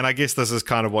of, and I guess this is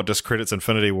kind of what discredits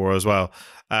Infinity War as well,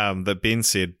 that Ben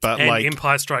said. But and like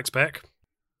Empire Strikes Back.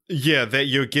 Yeah, that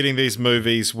you're getting these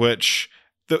movies which,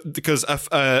 because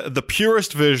the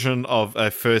purest version of a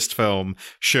first film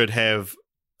should have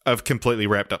a completely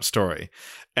wrapped up story,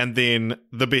 and then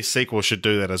the best sequel should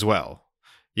do that as well,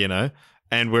 you know.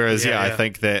 And whereas, I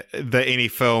think that any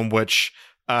film which,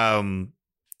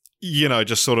 you know,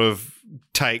 just sort of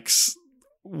takes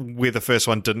where the first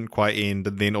one didn't quite end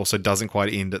and then also doesn't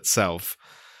quite end itself.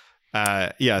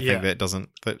 I think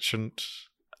that shouldn't.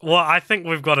 Well, I think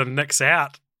we've got to nix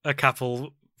out a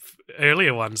couple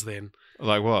earlier ones then.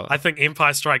 Like what? I think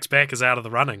Empire Strikes Back is out of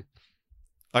the running.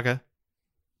 Okay.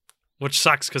 Which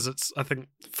sucks because it's, I think...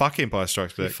 Fuck Empire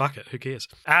Strikes Back. Fuck it, who cares?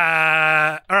 All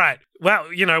right.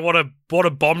 Well, you know, what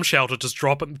a bombshell to just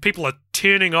drop it. People are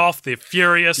turning off, they're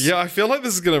furious. Yeah, I feel like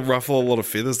this is going to ruffle a lot of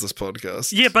feathers, this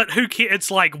podcast. Yeah, but who cares? It's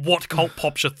like what Cult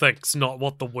Popture thinks, not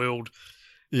what the world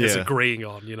is agreeing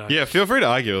on, you know? Yeah, feel free to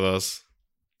argue with us.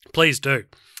 Please do.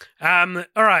 All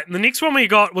right, the next one we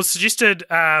got was suggested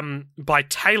by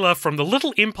Taylor from the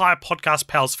Little Empire Podcast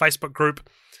Pals Facebook group.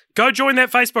 Go join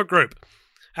that Facebook group.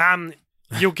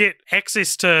 You'll get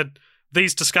access to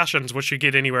these discussions, which you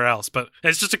get anywhere else. But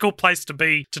it's just a cool place to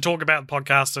be, to talk about the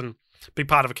podcast and be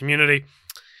part of a community.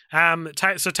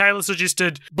 So Taylor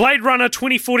suggested Blade Runner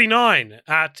 2049.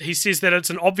 He says that it's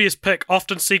an obvious pick.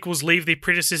 Often sequels leave their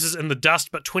predecessors in the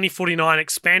dust, but 2049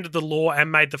 expanded the lore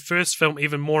and made the first film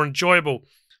even more enjoyable.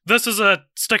 This is a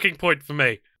sticking point for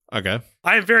me. Okay.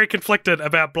 I am very conflicted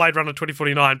about Blade Runner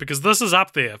 2049 because this is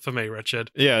up there for me,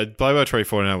 Richard. Yeah, Blade Runner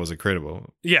 2049 was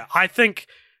incredible. Yeah, I think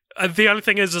the only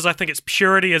thing is I think its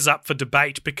purity is up for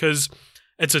debate because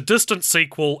it's a distant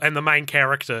sequel and the main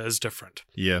character is different.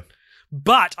 Yeah.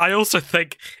 But I also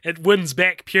think it wins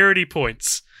back purity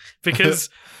points because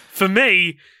for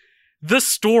me, the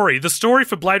story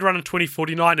for Blade Runner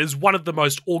 2049 is one of the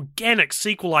most organic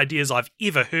sequel ideas I've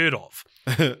ever heard of.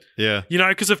 Yeah. You know,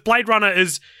 because if Blade Runner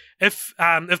is, if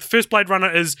the first Blade Runner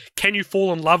is, can you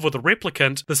fall in love with a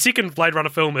replicant? The second Blade Runner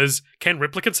film is, can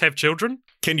replicants have children?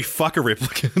 Can you fuck a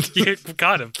replicant? Yeah,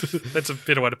 kind of. That's a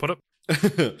better way to put it.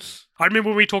 I remember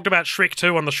when we talked about Shrek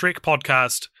 2 on the Shrek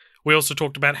podcast, we also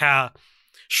talked about how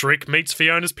Shrek meets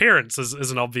Fiona's parents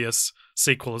as an obvious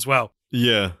sequel as well.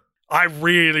 Yeah. I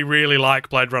really, really like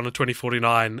Blade Runner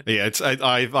 2049. Yeah,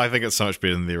 I think it's so much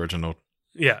better than the original.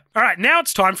 Yeah. All right, now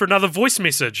it's time for another voice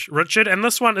message, Richard, and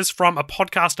this one is from a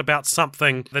podcast about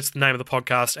something. That's the name of the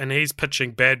podcast, and he's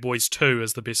pitching Bad Boys 2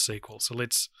 as the best sequel. So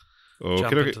let's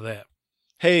jump into that.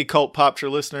 Hey, Cult Popture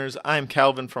listeners, I'm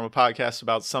Calvin from a podcast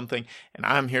about something, and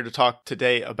I'm here to talk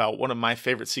today about one of my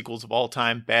favorite sequels of all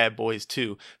time, Bad Boys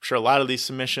 2. I'm sure a lot of these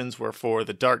submissions were for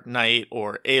The Dark Knight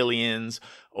or Aliens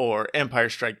or Empire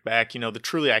Strikes Back, the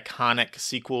truly iconic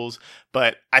sequels,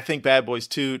 but I think Bad Boys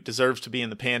 2 deserves to be in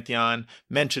the pantheon,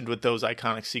 mentioned with those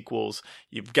iconic sequels.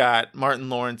 You've got Martin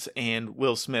Lawrence and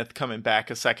Will Smith coming back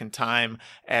a second time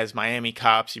as Miami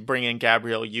cops. You bring in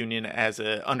Gabrielle Union as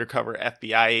an undercover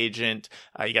FBI agent.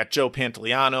 You got Joe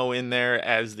Pantoliano in there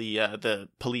as the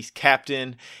police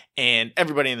captain. And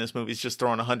everybody in this movie is just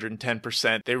throwing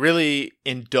 110%. They really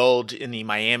indulge in the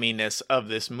Miami-ness of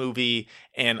this movie.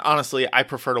 And honestly, I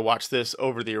prefer to watch this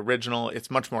over the original.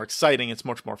 It's much more exciting. It's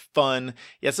much more fun.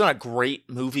 Yeah, it's not a great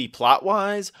movie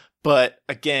plot-wise, but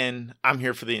again, I'm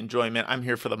here for the enjoyment. I'm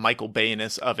here for the Michael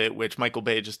Bay-ness of it, which Michael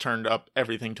Bay just turned up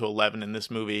everything to 11 in this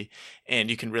movie,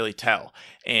 and you can really tell.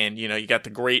 And, you got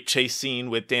the great chase scene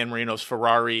with Dan Marino's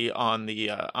Ferrari on the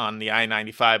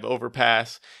I-95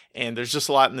 overpass, and there's just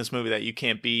a lot in this movie that you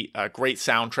can't beat. A great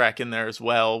soundtrack in there as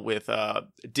well with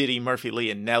Diddy, Murphy Lee,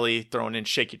 and Nelly throwing in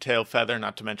Shake Your Tail Feather,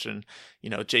 not to mention,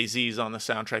 Jay-Z's on the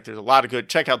soundtrack. There's a lot of good.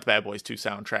 Check out the Bad Boys 2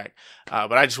 soundtrack.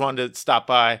 But I just wanted to stop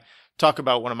by, talk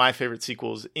about one of my favorite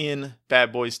sequels in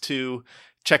Bad Boys 2.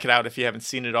 Check it out if you haven't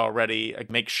seen it already.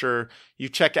 Make sure you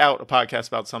check out a podcast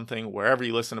about something wherever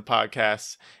you listen to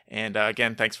podcasts. And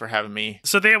again, thanks for having me.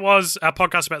 So there was a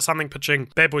podcast about something pitching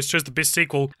Bad Boys 2 as the best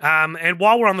sequel. And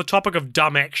while we're on the topic of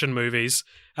dumb action movies,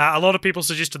 a lot of people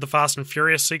suggested the Fast and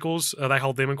Furious sequels. They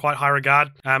hold them in quite high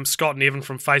regard. Scott and Evan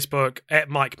from Facebook, at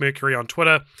Mike Mercury on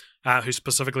Twitter, who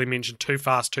specifically mentioned Too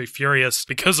Fast, Too Furious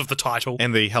because of the title.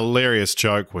 And the hilarious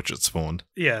joke which it spawned.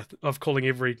 Yeah, of calling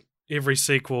every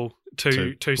sequel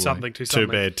to something. Too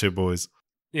bad, two boys.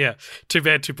 Yeah, too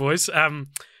bad, two boys.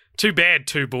 Too bad,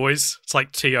 two boys. It's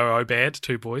like TOO bad,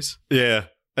 two boys. Yeah.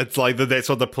 It's like that's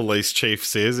what the police chief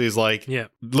says. He's like, yeah.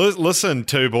 Listen,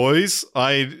 two boys,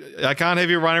 I can't have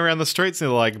you running around the streets. And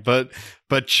they're like, but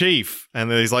chief. And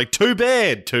then he's like, too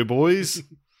bad, two boys.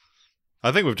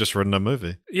 I think we've just written a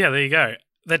movie. Yeah, there you go.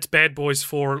 That's Bad Boys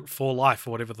for Life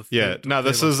or whatever the. Yeah, no,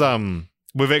 this is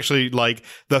We've actually,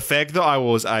 the fact that I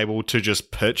was able to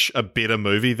just pitch a better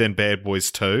movie than Bad Boys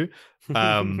 2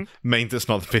 means it's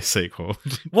not the best sequel.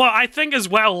 Well, I think as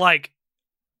well,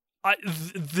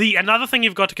 another thing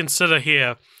you've got to consider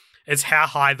here is how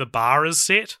high the bar is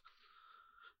set.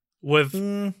 With,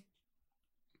 well,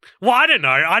 I don't know.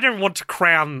 I don't want to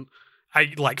crown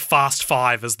Fast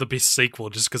 5 as the best sequel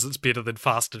just because it's better than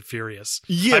Fast and Furious.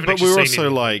 Yeah, but we're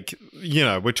also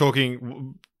we're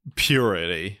talking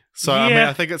purity. So, yeah. I mean,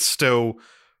 I think it's still,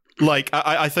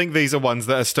 I think these are ones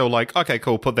that are still okay,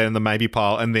 cool, put that in the maybe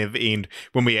pile, and then at the end,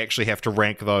 when we actually have to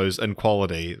rank those in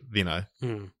quality,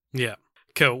 Yeah.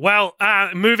 Cool. Well,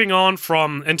 moving on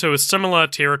into a similar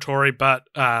territory, but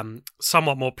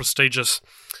somewhat more prestigious.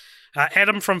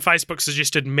 Adam from Facebook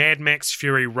suggested Mad Max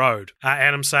Fury Road.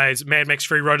 Adam says, Mad Max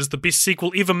Fury Road is the best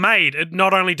sequel ever made. It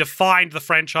not only defined the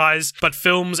franchise, but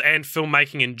films and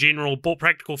filmmaking in general, brought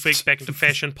practical effects back into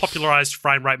fashion, popularized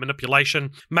frame rate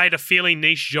manipulation, made a fairly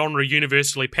niche genre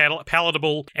universally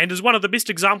palatable, and is one of the best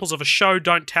examples of show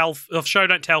don't tell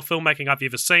filmmaking I've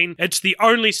ever seen. It's the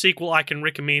only sequel I can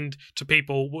recommend to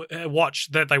people watch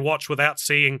without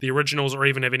seeing the originals or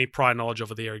even have any prior knowledge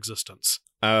of their existence.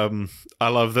 I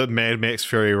love that Mad Max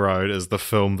Fury Road is the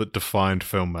film that defined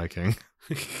filmmaking.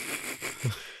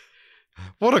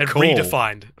 What a call. It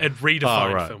redefined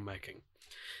filmmaking.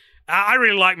 I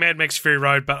really like Mad Max Fury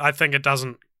Road, but I think it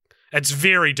doesn't. It's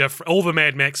very different. All the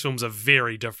Mad Max films are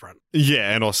very different.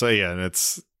 Yeah, and also, and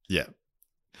it's,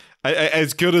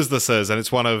 as good as this is, and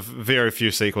it's one of very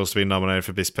few sequels to be nominated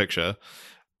for Best Picture,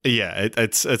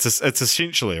 it's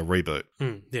essentially a reboot.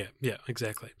 Yeah,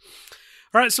 exactly.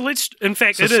 All right, so let's... In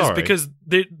fact, it is, because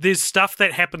there's stuff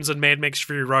that happens in Mad Max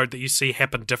Fury Road that you see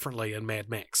happen differently in Mad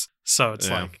Max. So it's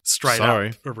straight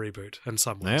up a reboot in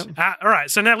some ways. Yeah. All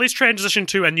right, so now let's transition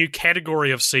to a new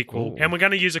category of sequel, and we're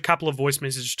going to use a couple of voice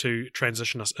messages to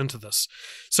transition us into this.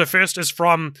 So first is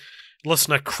from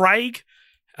listener Craig,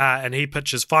 and he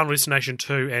pitches Final Destination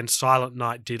 2 and Silent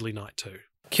Night, Deadly Night 2.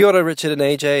 Kia ora, Richard and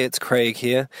AJ, it's Craig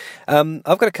here. I've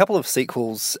got a couple of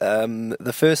sequels.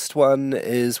 The first one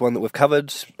is one that we've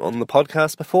covered on the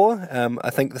podcast before. I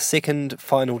think the second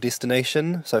Final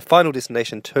Destination, so Final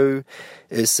Destination 2,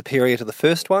 is superior to the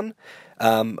first one.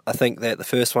 I think that the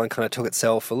first one kind of took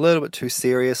itself a little bit too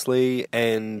seriously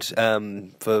and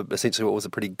for essentially what was a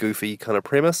pretty goofy kind of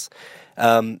premise.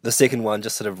 The second one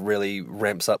just sort of really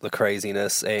ramps up the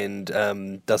craziness and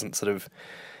doesn't sort of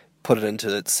put it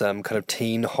into its kind of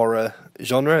teen horror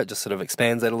genre. It just sort of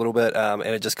expands that a little bit, and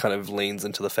it just kind of leans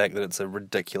into the fact that it's a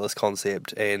ridiculous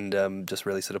concept and just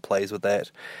really sort of plays with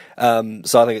that.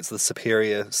 So I think it's the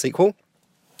superior sequel.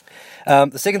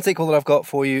 The second sequel that I've got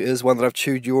for you is one that I've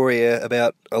chewed your ear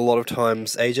about a lot of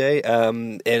times, AJ,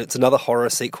 and it's another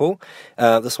horror sequel.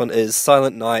 This one is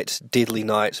Silent Night, Deadly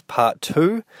Night Part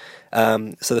 2.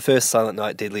 So the first Silent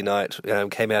Night, Deadly Night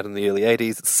came out in the early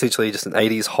 80s. It's essentially just an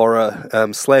 80s horror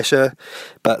slasher,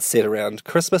 but set around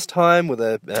Christmas time with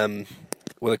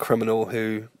a criminal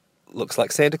who looks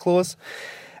like Santa Claus.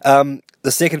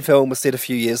 The second film was set a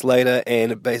few years later,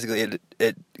 and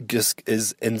it just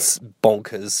is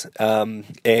bonkers.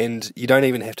 And you don't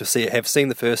even have to have seen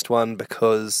the first one,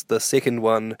 because the second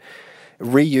one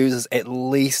reuses at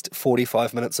least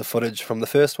 45 minutes of footage from the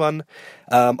first one.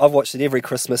 I've watched it every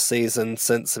Christmas season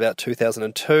since about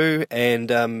 2002,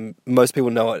 and most people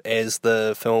know it as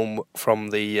the film from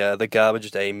the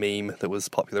Garbage Day meme that was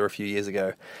popular a few years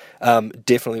ago.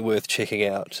 Definitely worth checking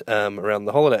out around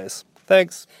the holidays.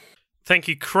 Thanks. Thank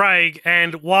you, Craig.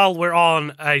 And while we're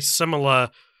on a similar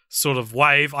sort of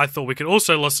wave, I thought we could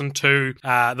also listen to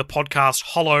the podcast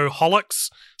Hollow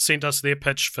Holics sent us their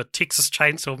pitch for Texas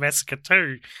Chainsaw Massacre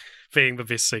 2 being the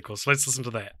best sequel. So let's listen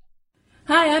to that.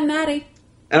 Hi, I'm Maddie.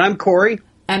 And I'm Corey.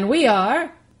 And we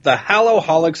are the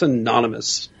Hallowholics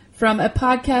Anonymous, from a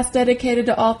podcast dedicated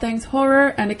to all things horror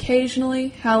and occasionally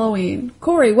Halloween.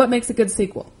 Corey, what makes a good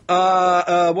sequel?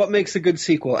 What makes a good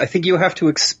sequel? I think you have to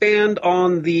expand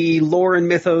on the lore and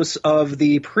mythos of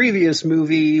the previous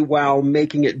movie while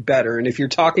making it better. And if you're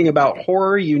talking about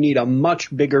horror, you need a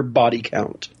much bigger body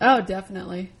count. Oh,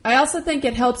 definitely. I also think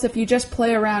it helps if you just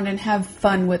play around and have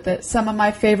fun with it. Some of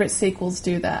my favorite sequels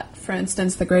do that. For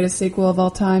instance, the greatest sequel of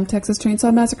all time, Texas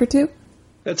Chainsaw Massacre 2.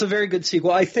 That's a very good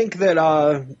sequel. I think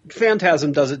that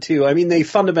Phantasm does it too. I mean, they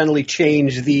fundamentally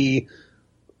change the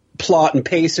plot and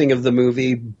pacing of the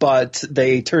movie, but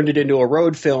they turned it into a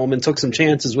road film and took some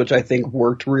chances, which I think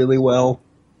worked really well.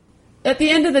 At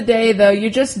the end of the day, though, you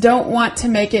just don't want to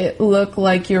make it look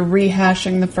like you're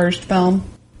rehashing the first film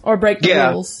or break the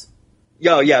rules.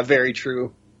 Yeah, very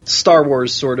true. Star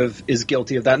Wars sort of is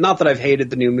guilty of that. Not that I've hated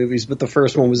the new movies, but the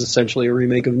first one was essentially a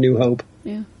remake of New Hope.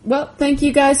 Yeah. Well, thank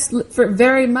you guys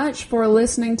very much for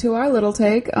listening to our little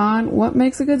take on what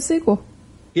makes a good sequel.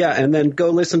 Yeah, and then go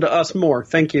listen to us more.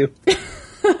 Thank you.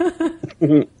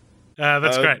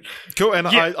 That's great. Cool, and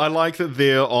I like that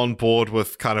they're on board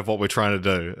with kind of what we're trying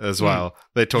to do as well.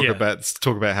 They talk about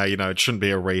how, it shouldn't be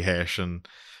a rehash and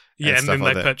then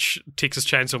like they pitch Texas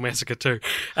Chainsaw Massacre 2.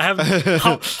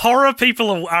 Horror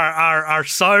people are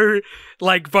so,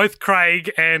 like, both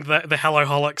Craig and the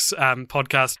Hallowholics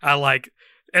podcast are like,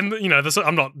 and this,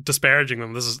 I'm not disparaging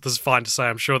them. This is fine to say.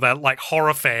 I'm sure they're like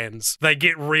horror fans. They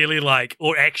get really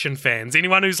or action fans.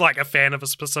 Anyone who's like a fan of a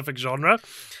specific genre,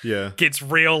 gets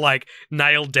real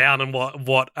nailed down in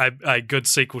what a good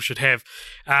sequel should have.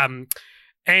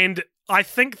 And I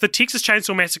think the Texas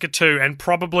Chainsaw Massacre 2 and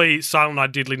probably Silent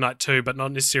Night, Deadly Night 2, but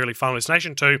not necessarily Final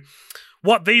Destination 2,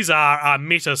 what these are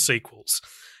meta sequels.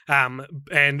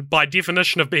 And by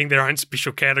definition of being their own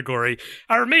special category,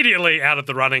 are immediately out of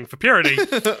the running for purity.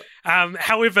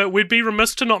 However, we'd be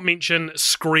remiss to not mention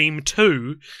Scream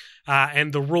 2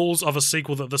 and the rules of a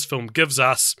sequel that this film gives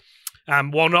us.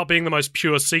 While not being the most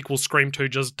pure sequel, Scream 2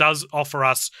 just does offer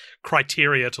us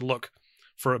criteria to look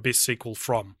for a best sequel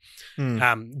from.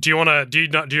 Do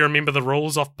you remember the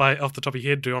rules off the top of your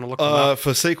head? Do you want to look them up?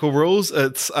 For sequel rules,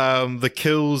 it's the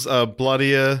kills are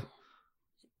bloodier.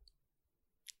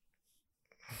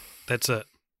 That's it.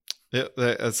 Yep,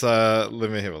 it's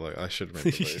let me have a look. I should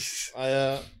remember these.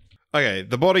 Okay,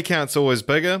 the body count's always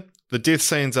bigger. The death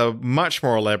scenes are much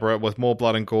more elaborate with more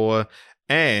blood and gore.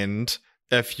 And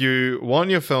if you want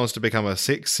your films to become a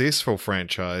successful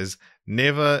franchise,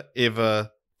 never ever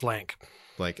blank.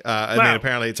 And then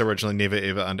apparently it's originally never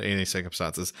ever under any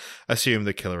circumstances assume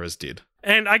the killer is dead.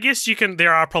 And I guess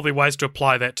there are probably ways to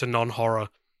apply that to non-horror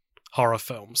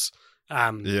films.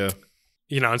 Yeah.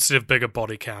 Instead of bigger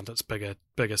body count, it's bigger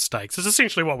stakes. It's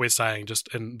essentially what we're saying,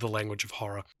 just in the language of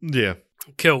horror. Yeah.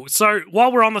 Cool. So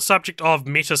while we're on the subject of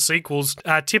meta sequels,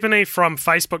 Tiffany from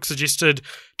Facebook suggested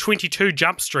 22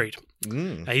 Jump Street.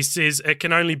 He says it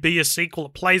can only be a sequel.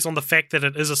 It plays on the fact that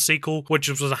it is a sequel, which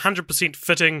was 100%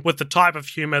 fitting with the type of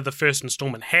humour the first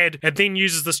installment had. It then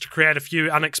uses this to create a few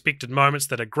unexpected moments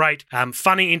that are great,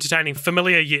 funny, entertaining,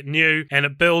 familiar yet new, and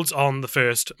it builds on the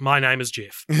first. My name is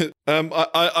Jeff.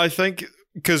 I think,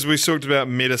 because we talked about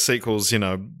meta sequels,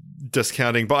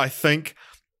 discounting, but I think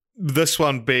this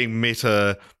one being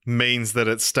meta means that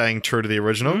it's staying true to the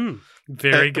original.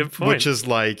 Very good point. Which is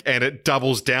and it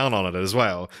doubles down on it as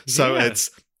well. So it's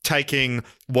taking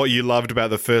what you loved about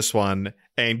the first one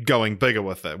and going bigger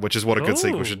with it, which is what a good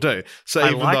sequel should do. So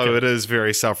even though it is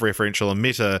very self-referential and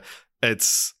meta,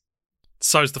 it's...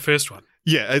 So's the first one.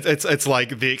 Yeah, it's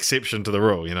like the exception to the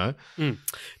rule,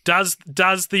 Does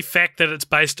the fact that it's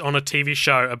based on a TV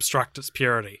show obstruct its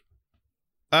purity?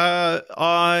 No.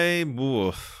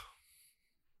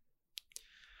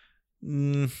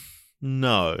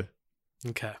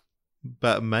 Okay.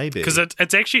 But maybe. Because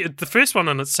it's actually, the first one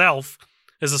in itself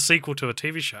is a sequel to a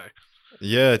TV show.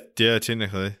 Yeah,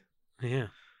 technically. Yeah.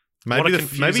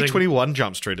 Maybe 21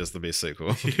 Jump Street is the best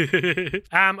sequel.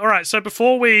 All right, so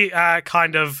before we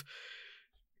kind of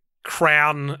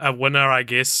crown a winner, I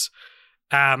guess,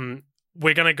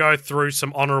 we're going to go through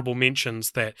some honorable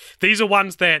mentions. That these are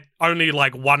ones that only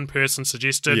one person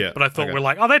suggested, but I thought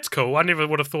we're oh, that's cool. I never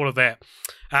would have thought of that.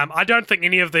 I don't think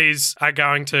any of these are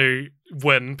going to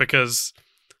win because,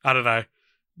 I don't know,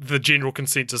 the general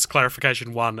consensus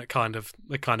clarification one, it kind of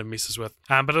messes with.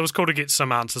 But it was cool to get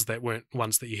some answers that weren't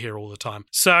ones that you hear all the time.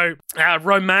 So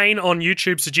Romaine on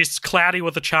YouTube suggests Cloudy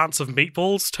with a Chance of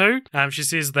Meatballs too. She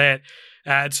says that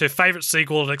it's her favourite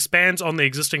sequel. It expands on the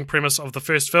existing premise of the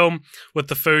first film with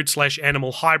the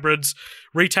food/animal hybrids,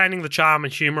 retaining the charm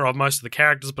and humour of most of the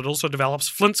characters, but also develops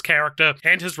Flint's character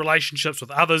and his relationships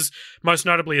with others, most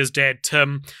notably his dad,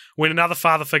 Tim, when another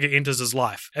father figure enters his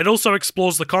life. It also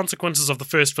explores the consequences of the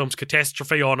first film's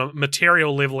catastrophe on a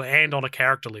material level and on a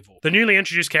character level. The newly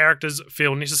introduced characters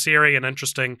feel necessary and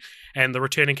interesting, and the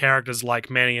returning characters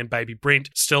like Manny and baby Brent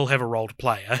still have a role to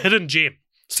play. A hidden gem.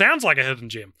 Sounds like a hidden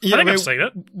gem. Yeah, I've seen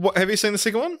it. Have you seen the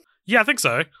second one? Yeah, I think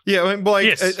so. Yeah,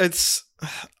 yes.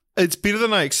 It's better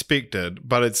than I expected,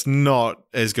 but it's not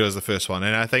as good as the first one.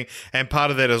 And I think, and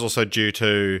part of that is also due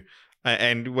to,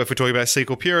 and if we're talking about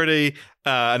sequel purity,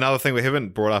 another thing we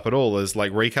haven't brought up at all is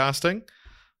recasting.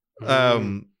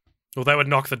 Well, that would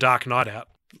knock The Dark Knight out.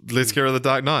 Let's get rid of The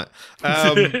Dark Knight.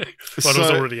 It was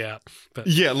already out. But.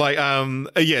 Yeah,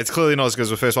 it's clearly not as good as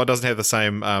the first one. It doesn't have the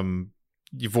same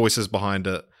voices behind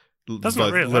it, both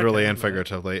literally and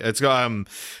figuratively. It's got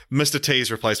Mr. T is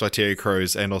replaced by Terry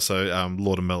Crews, and also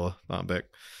Lord and Miller aren't back.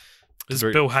 Is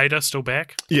Bill Hader still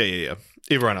back? Yeah.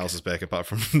 Everyone else is back apart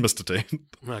from Mr. T.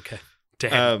 Okay.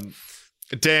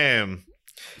 Damn.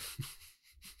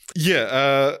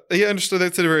 Yeah. Interesting.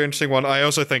 That's a very interesting one. I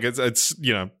also think it's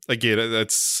again,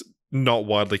 it's not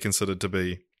widely considered to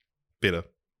be better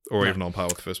or even on par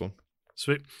with the first one.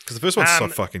 Sweet. Because the first one's so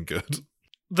fucking good.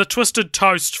 The Twisted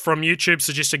Toast from YouTube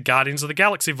suggested Guardians of the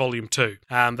Galaxy Volume 2.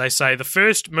 They say the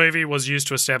first movie was used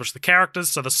to establish the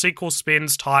characters, so the sequel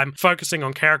spends time focusing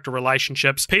on character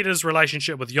relationships. Peter's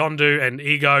relationship with Yondu and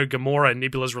Ego, Gamora and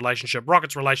Nebula's relationship,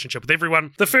 Rocket's relationship with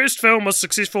everyone. The first film was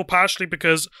successful partially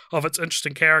because of its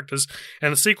interesting characters,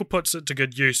 and the sequel puts it to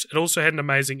good use. It also had an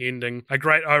amazing ending, a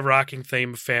great overarching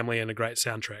theme of family, and a great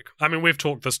soundtrack. I mean, we've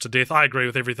talked this to death. I agree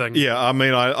with everything. Yeah, I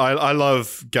mean, I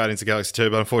love Guardians of the Galaxy 2,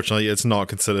 but unfortunately it's not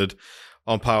considered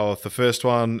on par with the first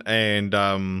one, and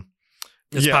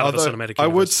It's part of the cinematic I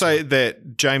would universe, say so.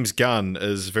 that James Gunn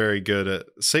is very good at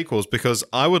sequels, because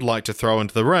I would like to throw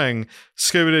into the ring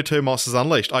Scooby-Doo 2 Monsters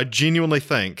Unleashed. I genuinely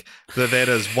think that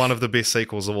is one of the best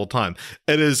sequels of all time.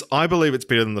 It is, I believe it's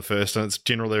better than the first, and it's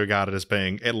generally regarded as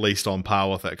being at least on par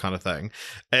with that kind of thing.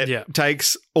 It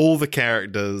takes all the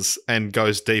characters and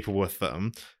goes deeper with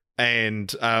them.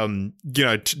 And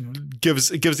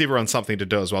gives everyone something to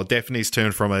do as well. Daphne's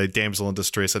turned from a damsel in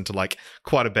distress into like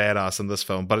quite a badass in this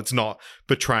film, but it's not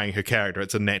betraying her character.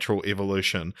 It's a natural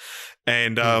evolution.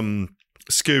 And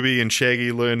Scooby and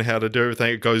Shaggy learn how to do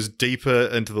everything. It goes deeper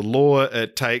into the lore.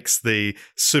 It takes the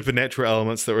supernatural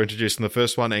elements that were introduced in the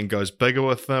first one and goes bigger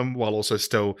with them, while also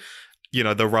still,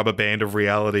 the rubber band of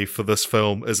reality for this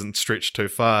film isn't stretched too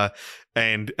far.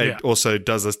 And it also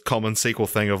does this common sequel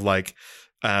thing of like,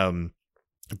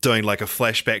 doing like a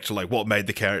flashback to like what made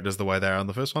the characters the way they are in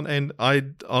the first one. And I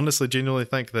honestly genuinely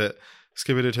think that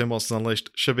Scooby-Doo 2 Monsters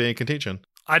Unleashed should be in contention.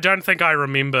 I don't think I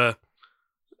remember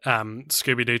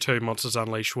Scooby-Doo 2 Monsters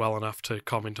Unleashed well enough to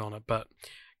comment on it, but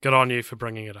good on you for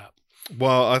bringing it up.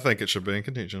 Well, I think it should be in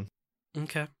contention.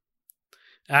 Okay.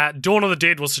 Dawn of the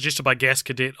Dead was suggested by Gas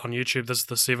Cadet on YouTube. This is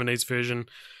the 70s version.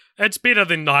 It's better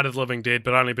than Night of the Living Dead,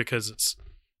 but only because it's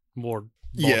more...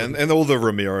 Yeah, and all the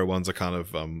Romero ones are kind of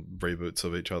reboots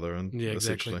of each other, and exactly.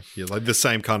 essentially, like the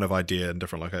same kind of idea in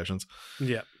different locations.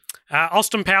 Yeah.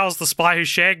 Austin Powers, The Spy Who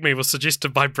Shagged Me was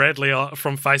suggested by Bradley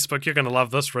from Facebook. You're going to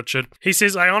love this, Richard. He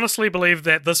says, I honestly believe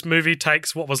that this movie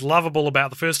takes what was lovable about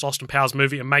the first Austin Powers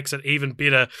movie and makes it even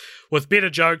better, with better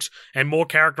jokes and more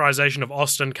characterization of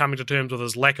Austin coming to terms with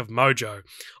his lack of mojo.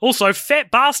 Also,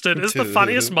 Fat Bastard is the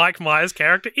funniest Mike Myers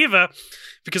character ever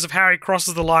because of how he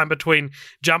crosses the line between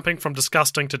jumping from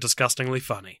disgusting to disgustingly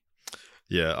funny.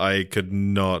 Yeah, I could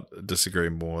not disagree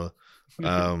more.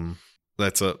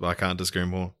 That's it. I can't disagree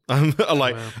more.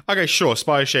 Okay, sure,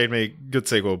 Spy Who Shagged Me, good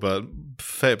sequel, but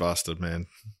Fat Bastard, man.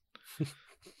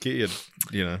 Get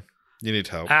you need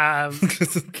help.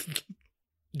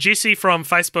 Jessie from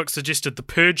Facebook suggested the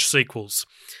Purge sequels.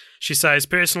 She says,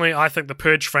 personally, I think the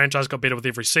Purge franchise got better with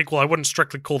every sequel. I wouldn't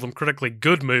strictly call them critically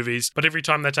good movies, but every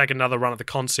time they take another run at the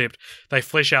concept, they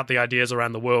flesh out the ideas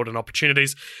around the world and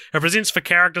opportunities it presents for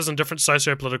characters in different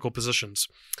socio-political positions.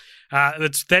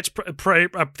 That's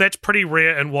pretty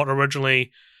rare in what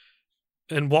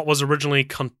was originally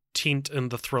content in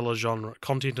the thriller genre.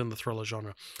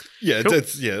 Yeah, cool.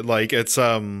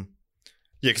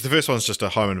 because the first one's just a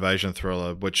home invasion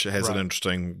thriller, which has an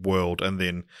interesting world, and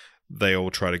then they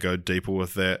all try to go deeper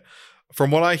with that.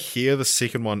 From what I hear, the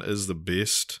second one is the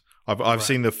best. I've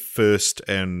seen the first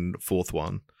and fourth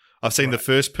one. I've seen the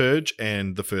first Purge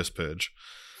and the first Purge.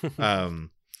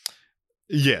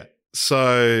 Yeah.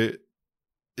 So,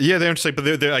 yeah, they're interesting, but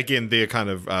they're kind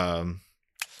of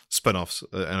spin-offs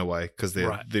in a way, because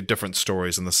they're different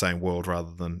stories in the same world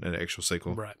rather than an actual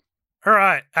sequel. Right. All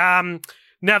right.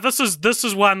 Now, this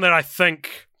is one that I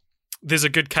think there's a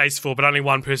good case for, but only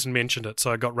one person mentioned it,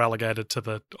 so I got relegated to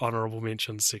the honourable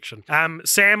mentions section.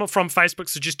 Sam from Facebook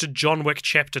suggested John Wick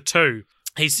Chapter 2.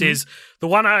 He says, the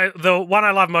one I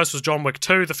love most was John Wick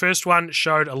 2. The first one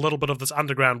showed a little bit of this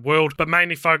underground world, but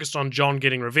mainly focused on John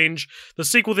getting revenge. The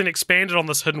sequel then expanded on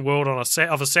this hidden world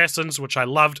of assassins, which I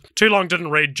loved. Too long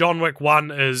didn't read. John Wick 1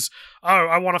 is, oh,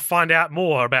 I want to find out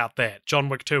more about that. John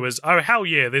Wick 2 is, oh, hell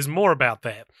yeah, there's more about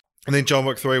that. And then John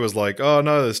Wick 3 was like, oh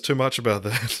no, there's too much about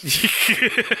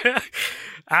that.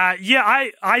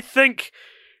 I think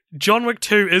John Wick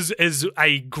 2 is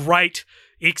a great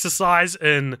exercise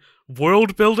in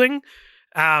world building.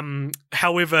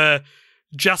 However,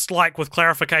 just like with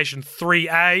Clarification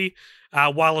 3A,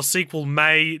 while a sequel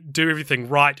may do everything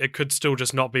right, it could still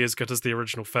just not be as good as the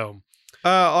original film.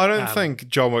 I don't think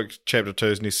John Wick Chapter 2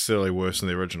 is necessarily worse than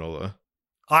the original, though.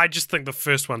 I just think the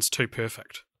first one's too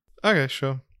perfect. Okay,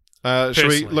 sure. Should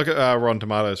we look at Rotten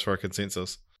Tomatoes for a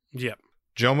consensus? Yeah.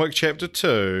 John Wick Chapter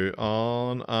 2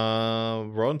 on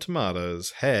Rotten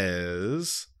Tomatoes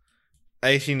has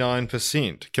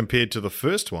 89% compared to the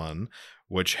first one,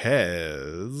 which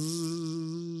has...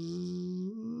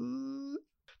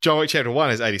 John Wick Chapter 1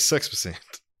 has 86%.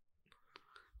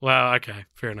 Well, okay,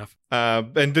 fair enough.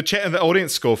 And the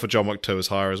audience score for John Wick 2 is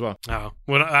higher as well. Oh,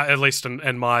 well, at least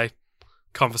in my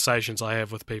conversations I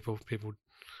have with people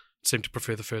seem to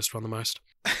prefer the first one the most.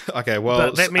 Okay, well,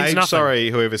 but that means nothing.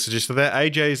 Sorry, whoever suggested that.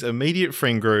 AJ's immediate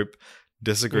friend group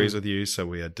disagrees with you, so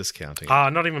we are discounting it.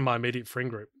 Not even my immediate friend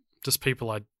group. Just people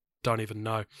I don't even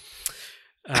know.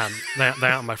 They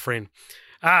aren't my friend.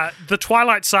 The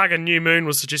Twilight Saga New Moon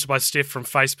was suggested by Steph from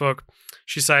Facebook.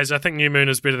 She says, I think New Moon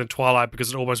is better than Twilight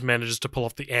because it almost manages to pull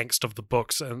off the angst of the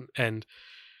books and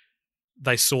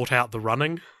they sort out the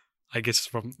running, I guess,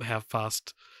 from how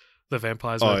fast the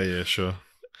vampires move. Oh, yeah, sure.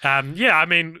 Yeah, I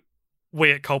mean,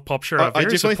 we at Cult Pop Sure are I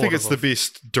very definitely think it's the supportive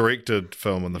best directed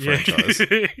film in the franchise.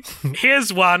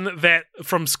 Here's one that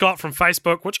from Scott from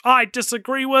Facebook, which I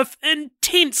disagree with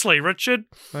intensely, Richard.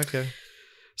 Okay.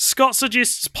 Scott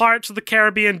suggests Pirates of the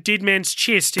Caribbean Dead Man's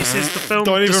Chest. He says the film...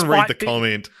 Don't even read despite the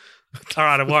comment. All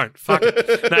right, I won't. Fuck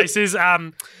it. No, he says...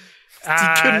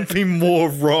 He couldn't be more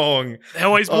wrong. He's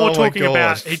more Oh my talking God.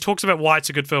 about... He talks about why it's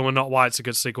a good film and not why it's a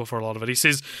good sequel for a lot of it. He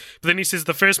says... But then he says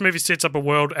the first movie sets up a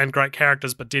world and great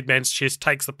characters, but Dead Man's Chest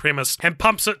takes the premise and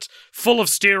pumps it full of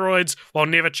steroids while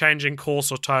never changing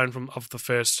course or tone of the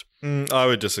first. I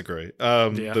would disagree. Yeah,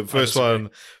 The I disagree.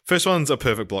 first one's a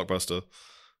perfect blockbuster.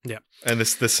 Yeah. And the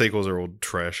sequels are all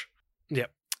trash. Yeah.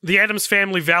 The Addams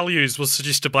Family Values was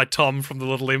suggested by Tom from the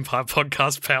Little Empire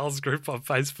Podcast Pals group on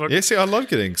Facebook. Yeah, see, I love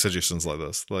getting suggestions like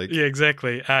this. Like, Yeah,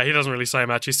 exactly. He doesn't really say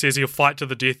much. He says he'll fight to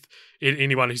the death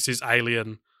anyone who says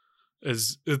aliens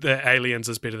is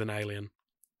better than Alien.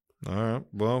 all right,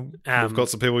 well, Um, we've got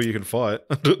some people you can fight.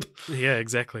 Yeah,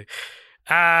 exactly.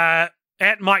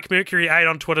 At Mike Mercury 8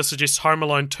 on Twitter suggests Home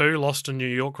Alone 2, Lost in New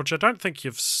York, which I don't think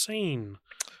you've seen.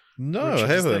 No, Richard,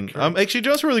 I is that haven't. correct? Actually, do you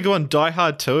know what's a really good one? Die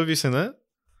Hard 2. Have you seen that?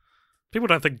 People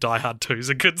don't think Die Hard 2 is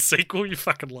a good sequel, you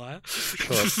fucking liar.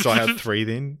 Oh, Die Hard 3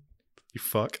 then? You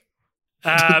fuck.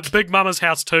 Big Mama's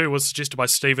House 2 was suggested by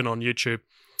Steven on YouTube.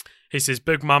 He says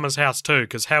Big Mama's House 2,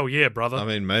 because hell yeah, brother. I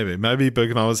mean, maybe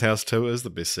Big Mama's House 2 is the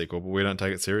best sequel, but we don't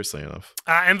take it seriously enough.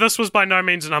 And this was by no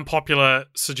means an unpopular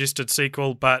suggested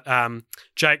sequel, but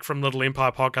Jake from Little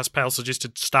Empire Podcast Pal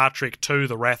suggested Star Trek 2,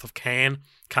 The Wrath of Khan.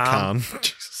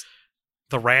 Jesus.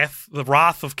 The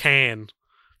Wrath of Khan.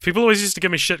 People always used to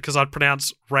give me shit because I'd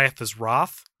pronounce wrath as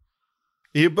wrath.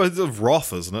 Yeah, but it's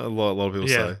Roth, isn't it? A lot of people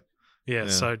Yeah. say. Yeah,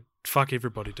 so fuck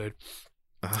everybody, dude.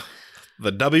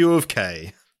 The W of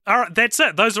K. All right, that's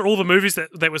it. Those are all the movies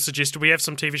that were suggested. We have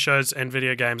some TV shows and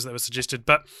video games that were suggested,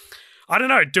 but I don't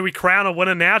know. Do we crown a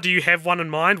winner now? Do you have one in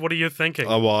mind? What are you thinking?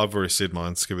 Oh, well, I've already said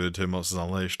mine. Scooby-Doo 2 Monsters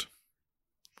Unleashed.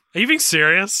 Are you being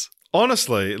serious?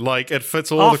 Honestly, like, it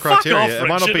fits all Oh, the fuck criteria. off, It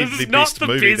might not be Richard. This the is not best the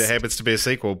movie best. that happens to be a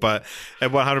sequel, but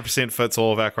it 100% fits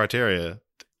all of our criteria.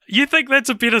 You think that's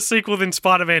a better sequel than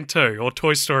Spider-Man 2 or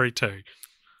Toy Story 2?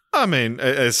 I mean,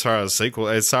 as far as sequel,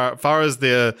 as far as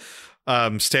their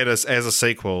status as a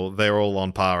sequel, they're all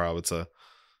on par, I would say.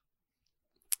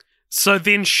 So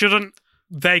then shouldn't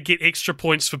they get extra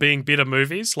points for being better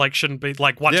movies? Like, shouldn't be,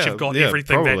 like, once you've got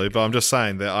everything probably, but I'm just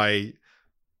saying that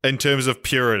in terms of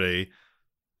purity,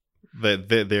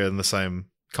 they're in the same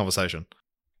conversation.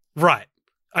 Right.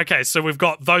 Okay, so we've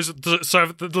got those.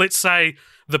 So let's say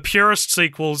the purest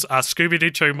sequels are Scooby-Doo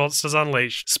 2, Monsters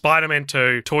Unleashed, Spider-Man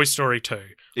 2, Toy Story 2.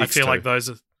 I feel X2. like those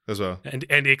are... As well. And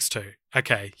X2.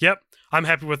 Okay, yep. I'm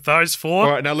happy with those four.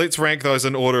 All right, now let's rank those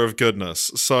in order of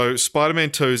goodness. So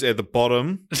Spider-Man 2's at the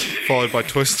bottom, followed by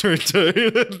Toy Story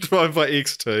 2, followed by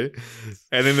X2.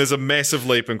 And then there's a massive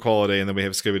leap in quality, and then we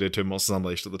have Scooby-Doo 2, Monsters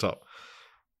Unleashed at the top.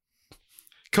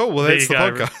 Cool, well, There that's you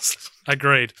the go. podcast.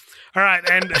 Agreed. All right,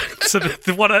 and so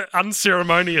what an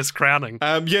unceremonious crowning.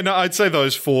 I'd say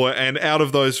those four. And out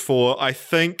of those four, I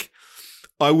think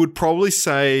I would probably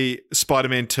say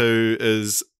Spider-Man 2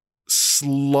 is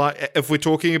if we're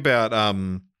talking about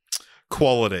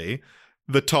quality,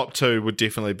 the top two would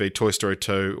definitely be Toy Story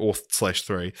 2 or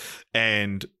 /3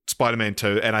 and Spider-Man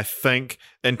 2. And I think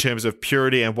in terms of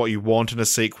purity and what you want in a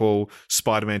sequel,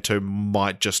 Spider-Man 2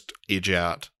 might just edge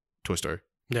out Toy Story.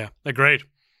 Yeah, agreed.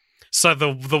 So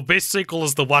the best sequel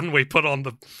is the one we put on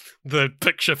the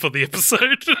picture for the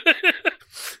episode.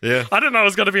 Yeah. I didn't know it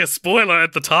was going to be a spoiler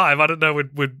at the time. I didn't know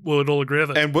we'd all agree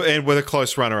with it. And with a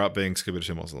close runner-up being Scooby-Doo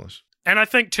 2 Monsters Unleashed. And I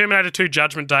think Terminator 2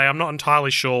 Judgment Day, I'm not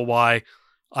entirely sure why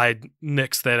I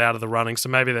nixed that out of the running, so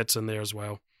maybe that's in there as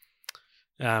well.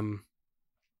 But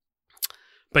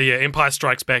yeah, Empire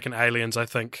Strikes Back and Aliens, I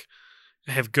think,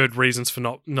 have good reasons for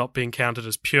not being counted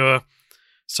as pure.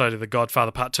 So do The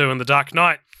Godfather Part 2 and The Dark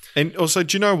Knight. And also,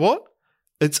 do you know what?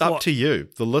 It's up What? to you,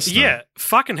 the listener. Yeah,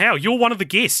 fucking hell, you're one of the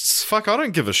guests. Fuck, I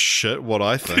don't give a shit what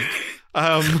I think.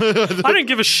 I don't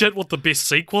give a shit what the best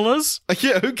sequel is.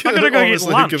 Yeah, I'm gonna go get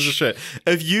Who lunch. gives a shit?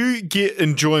 If you get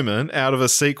enjoyment out of a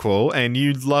sequel and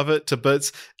you love it to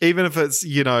bits, even if it's,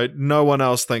 no one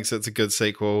else thinks it's a good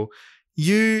sequel,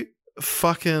 you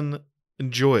fucking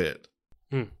enjoy it.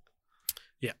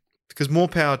 Yeah. Because more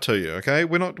power to you, okay?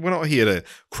 We're not here to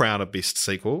crown a best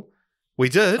sequel. We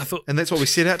did, and that's what we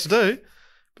set out to do.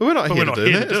 But we're not here to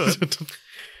do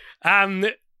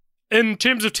that. In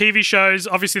terms of TV shows,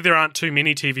 obviously there aren't too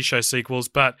many TV show sequels,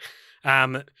 but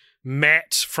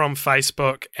Matt from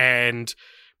Facebook and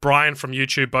Brian from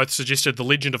YouTube both suggested The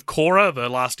Legend of Korra, the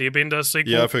Last Airbender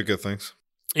sequel. Yeah, I've heard good things.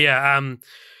 Yeah,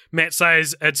 Matt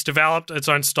says it's developed its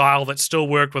own style that still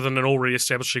worked within an already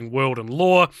establishing world and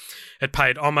lore. It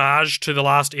paid homage to The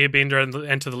Last Airbender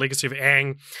and to the legacy of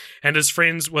Aang and his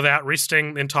friends without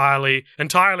resting entirely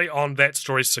on that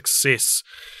story's success.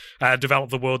 Developed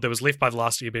the world that was left by The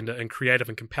Last Airbender in creative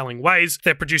and compelling ways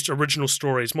that produced original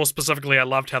stories. More specifically, I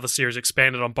loved how the series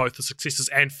expanded on both the successes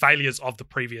and failures of the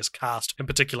previous cast, in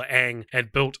particular Aang,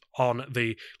 and built on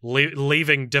the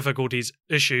leaving difficulties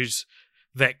issues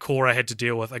that Korra had to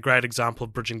deal with. A great example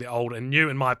of bridging the old and new,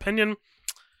 in my opinion.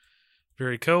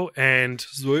 Very cool. And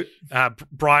Sweet.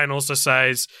 Brian also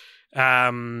says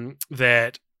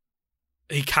that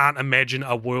he can't imagine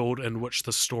a world in which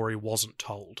the story wasn't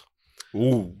told.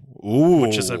 Ooh.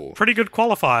 Which is a pretty good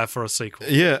qualifier for a sequel.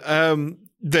 Yeah,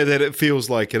 that it feels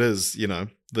like it is,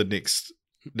 the next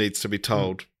needs to be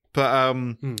told. But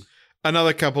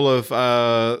another couple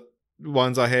of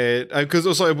ones I had, because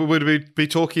also we would be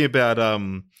talking about,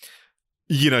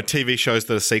 TV shows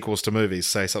that are sequels to movies,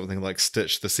 say something like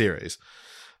Stitch the series,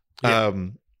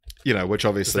 which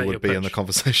obviously would be in the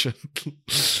conversation.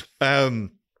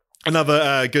 Another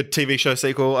good TV show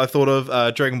sequel I thought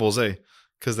of, Dragon Ball Z.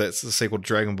 Because that's the sequel to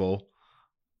Dragon Ball.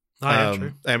 Oh, yeah,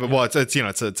 true. Well,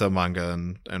 it's a manga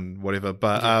and whatever.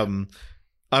 But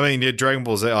Dragon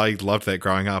Ball Z, I loved that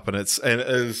growing up, and it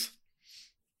is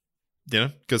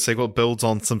good sequel. It builds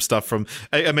on some stuff from.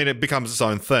 It becomes its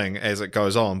own thing as it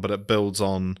goes on, but it builds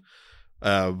on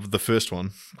the first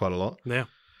one quite a lot. Yeah.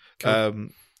 Cool.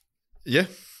 Yeah.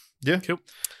 Cool.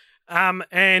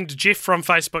 And Jeff from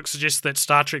Facebook suggests that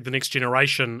Star Trek: The Next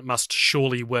Generation must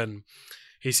surely win.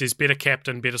 He says better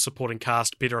captain, better supporting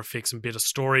cast, better effects, and better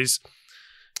stories.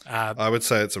 I would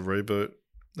say it's a reboot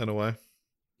in a way.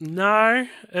 No,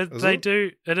 they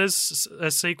do. It is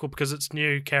a sequel because it's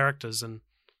new characters and.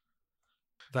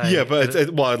 But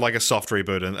it's like a soft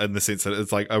reboot in the sense that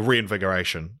it's like a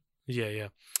reinvigoration. Yeah.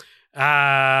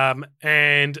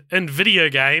 And in video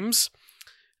games,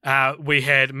 we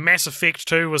had Mass Effect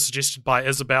 2 was suggested by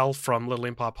Isabel from Little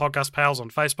Empire Podcast Pals on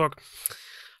Facebook.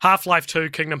 Half-Life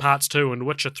 2, Kingdom Hearts 2, and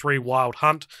Witcher 3 Wild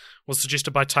Hunt was suggested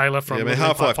by Taylor from Little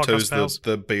Half-Life Empire 2 Podcast is Pals.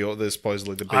 the be-all, there's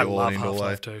supposedly the I be-all love and end-all.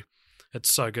 Half-Life 2.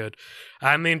 It's so good.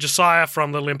 And then Josiah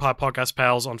from Little Empire Podcast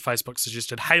Pals on Facebook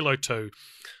suggested Halo 2.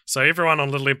 So everyone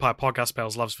on Little Empire Podcast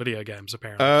Pals loves video games,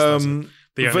 apparently.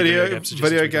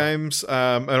 Video games,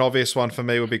 an obvious one for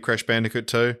me would be Crash Bandicoot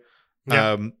 2.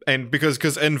 Yeah. And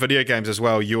because in video games as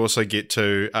well, you also get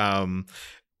to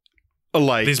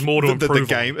there's more to the improve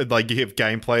game, like you have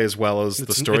gameplay as well as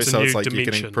the story, so it's like you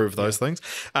can improve those things.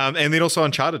 And then also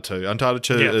Uncharted 2. Uncharted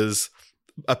 2 is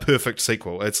a perfect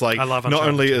sequel. It's like not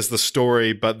only is the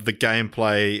story, but the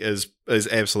gameplay is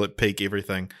absolute peak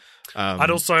everything.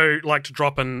 I'd also like to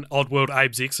drop in Oddworld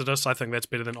Abe's Exodus. I think that's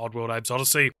better than Oddworld Abe's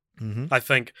Odyssey. Mm-hmm. I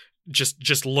think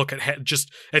just look at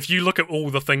if you look at all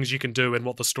the things you can do and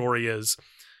what the story is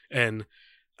in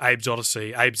Abe's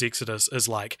Odyssey, Abe's Exodus is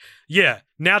like,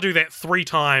 now do that 3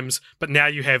 times, but now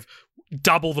you have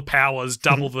double the powers,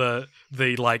 double the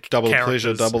like double the characters.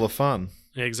 pleasure, double the fun.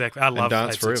 Yeah, exactly. I love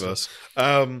Dance Abe's Forever. Exodus.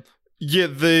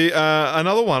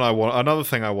 Another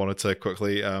thing I wanted to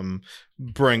quickly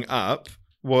bring up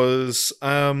was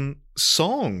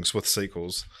songs with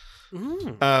sequels.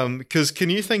 Because can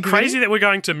you think crazy that we're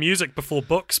going to music before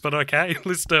books, but okay,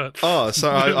 let's do it. Oh, so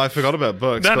I forgot about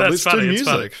books, but let's do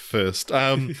music first.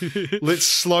 Let's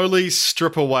slowly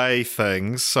strip away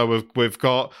things. So we've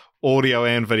got audio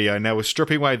and video. Now we're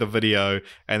stripping away the video,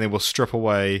 and then we'll strip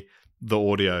away the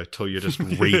audio till you're just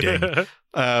reading.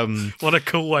 What a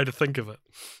cool way to think of it.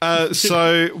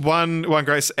 So one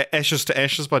great Ashes to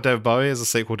Ashes by David Bowie is a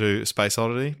sequel to Space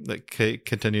Oddity that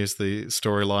continues the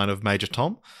storyline of Major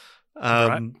Tom.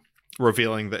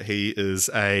 Revealing that he is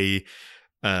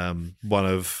one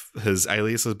of his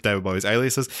aliases, David Bowie's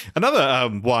aliases. Another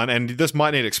one, and this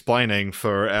might need explaining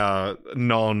for our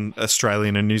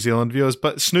non-Australian and New Zealand viewers,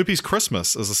 but Snoopy's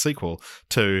Christmas is a sequel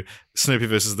to Snoopy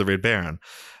versus the Red Baron.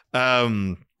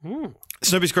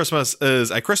 Snoopy's Christmas is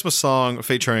a Christmas song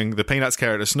featuring the Peanuts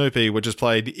character Snoopy, which is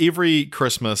played every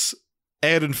Christmas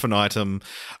ad infinitum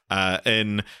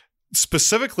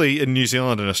specifically in New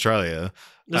Zealand and Australia.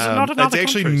 Is it not in other it's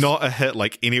actually countries? Not a hit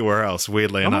like anywhere else,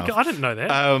 weirdly enough. God, I didn't know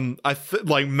that.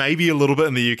 Like maybe a little bit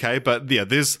in the UK, but yeah,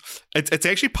 it's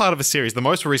actually part of a series. The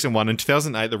most recent one in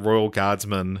 2008, the Royal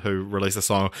Guardsmen, who released a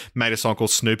song, made a song called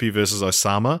Snoopy versus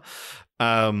Osama,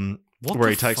 where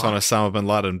he takes on Osama bin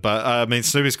Laden. But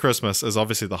Snoopy's Christmas is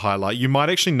obviously the highlight. You might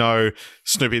actually know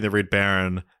Snoopy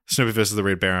versus the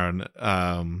Red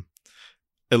Baron,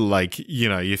 like, you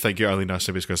know, you think you only know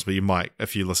Snoopy's Christmas, but you might,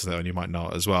 if you listen to that one, you might know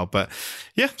it as well. But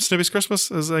yeah, Snoopy's Christmas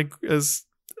is a Kiwi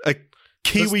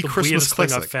That's the Christmas weirdest thing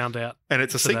classic. I found out, And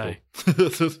it's a today.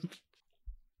 sequel.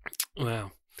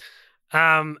 Wow.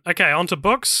 Okay, on to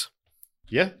books.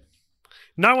 Yeah.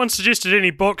 No one suggested any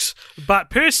books, but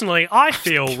personally, I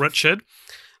feel, Richard,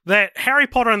 that Harry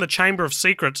Potter and the Chamber of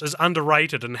Secrets is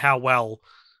underrated in how well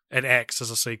it acts as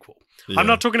a sequel. Yeah. I'm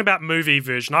not talking about movie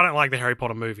version. I don't like the Harry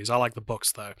Potter movies. I like the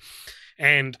books, though.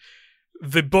 And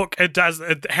the book,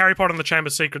 Harry Potter and the Chamber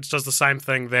of Secrets does the same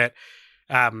thing that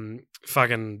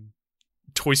fucking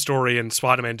Toy Story and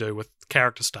Spider-Man do with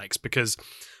character stakes, because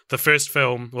the first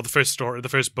film, or the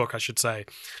first book, I should say,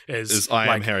 is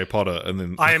I am Harry Potter, and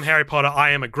then I am Harry Potter, I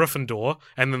am a Gryffindor,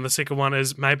 and then the second one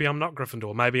is maybe I'm not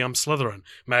Gryffindor, maybe I'm Slytherin,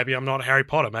 maybe I'm not Harry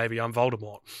Potter, maybe I'm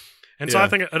Voldemort. And so Yeah. I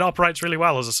think it operates really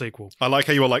well as a sequel. I like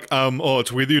how you were like,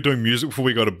 it's whether you're doing music before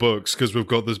we go to books, because we've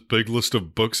got this big list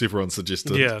of books everyone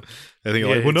suggested. Yeah. I think you're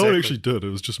Yeah, like, well, no one exactly. actually did. It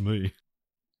was just me.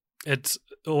 It's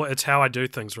how I do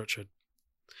things, Richard.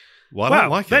 Well, I don't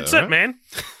like that's it, it, right? man.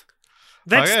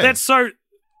 That's so.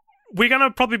 We're going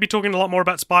to probably be talking a lot more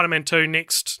about Spider-Man 2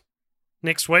 next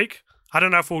week. I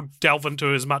don't know if we'll delve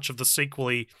into as much of the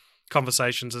sequel-y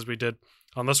conversations as we did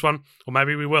on this one, or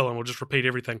maybe we will, and we'll just repeat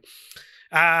everything.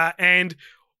 And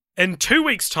in 2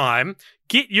 weeks' time,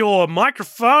 get your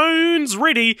microphones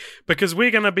ready, because we're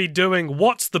going to be doing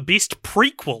What's the Best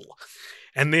Prequel?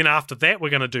 And then after that, we're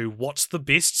going to do What's the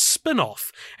Best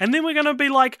Spin-Off? And then we're going to be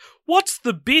like, What's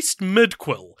the Best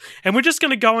Midquel? And we're just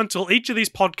going to go until each of these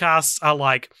podcasts are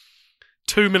like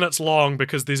 2 minutes long,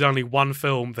 because there's only one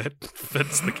film that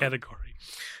fits the category.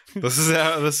 This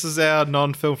is our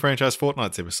non-film franchise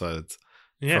Fortnights episodes.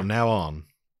 Yeah. From now on.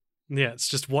 Yeah, it's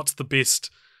just what's the best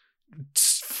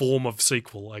form of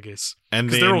sequel, I guess. And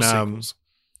because then, they're all sequels.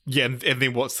 Yeah, and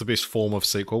then what's the best form of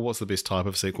sequel? What's the best type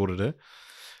of sequel to do?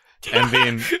 And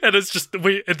then... and it's just,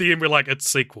 at the end, we're like, it's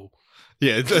sequel.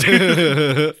 Yeah.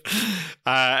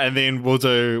 And then we'll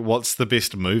do what's the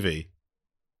best movie?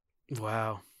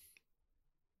 Wow.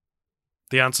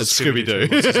 The answer is Scooby-Doo.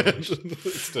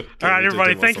 All right,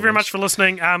 everybody, thank you very much for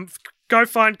listening. Go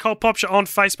find Cult Pop Show on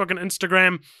Facebook and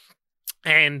Instagram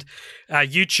and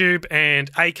YouTube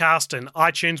and Acast and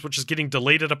iTunes, which is getting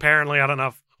deleted apparently. I don't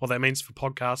know what that means for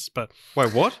podcasts, but...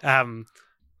 Wait, what?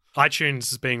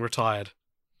 iTunes is being retired.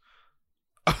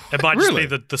 It might just Really?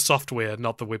 be the software,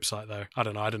 not the website, though. I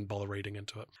don't know. I didn't bother reading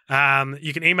into it.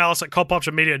 You can email us at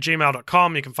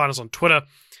cultpopshomedia@gmail.com. You can find us on Twitter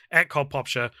at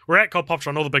cultpopshow. We're at cultpopshow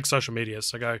on all the big social medias,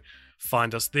 so go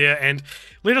find us there and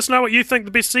let us know what you think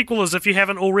the best sequel is if you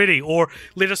haven't already, or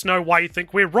let us know why you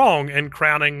think we're wrong in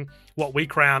crowning what we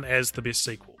crown as the best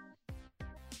sequel.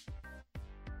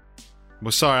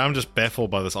 Well, sorry, I'm just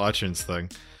baffled by this iTunes thing.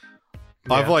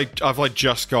 Yeah. I've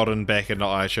just gotten back into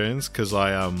iTunes because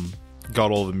I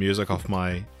got all the music off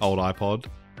my old iPod,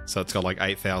 so it's got like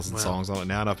 8,000 songs on it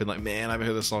now, and I've been like, man, I haven't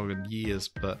heard this song in years,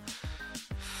 but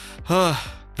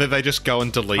they just go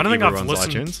and delete I don't think I've everyone's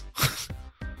listened- iTunes.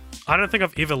 I don't think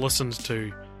I've ever listened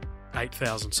to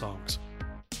 8,000 songs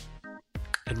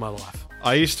in my life.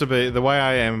 I used to be the way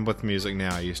I am with music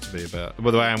now. I used to be the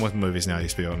way I am with movies now. I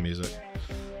used to be on music.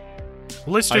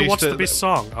 Well, let's I do used what's to- the best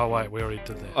song. Oh wait, we already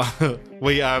did that.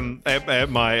 We at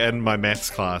my maths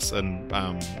class and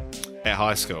at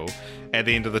high school, at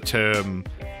the end of the term,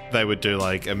 they would do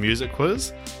like a music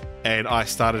quiz, and I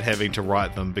started having to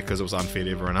write them because it was unfair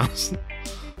to everyone else.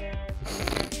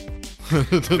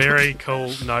 Very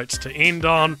cool notes to end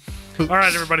on. All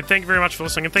right, everybody, thank you very much for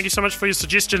listening, and thank you so much for your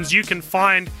suggestions. You can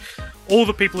find all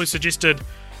the people who suggested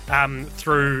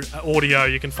through audio.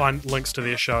 You can find links to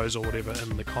their shows or whatever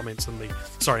in the comments in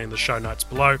the show notes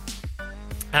below.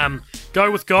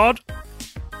 Go with God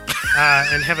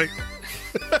and have a.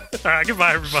 All right,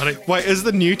 goodbye, everybody. Wait, is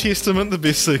the New Testament the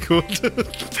best sequel?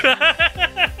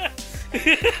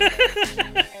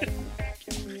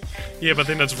 Yeah, but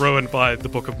then it's ruined by the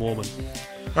Book of Mormon.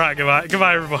 All right,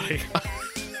 goodbye, everybody.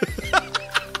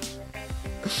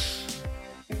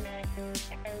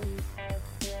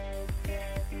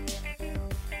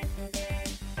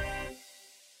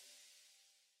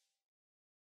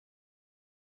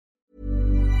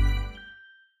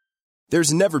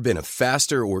 There's never been a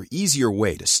faster or easier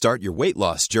way to start your weight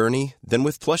loss journey than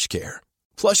with PlushCare.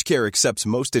 PlushCare accepts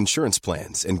most insurance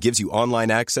plans and gives you online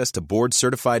access to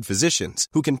board-certified physicians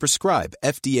who can prescribe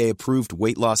FDA-approved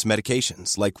weight loss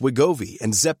medications like Wegovy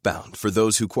and Zepbound for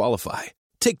those who qualify.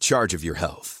 Take charge of your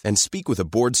health and speak with a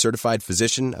board-certified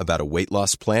physician about a weight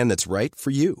loss plan that's right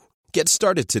for you. Get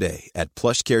started today at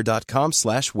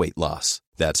plushcare.com/weight loss.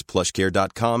 That's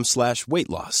plushcare.com/weight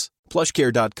loss.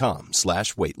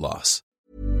 plushcare.com/weight loss.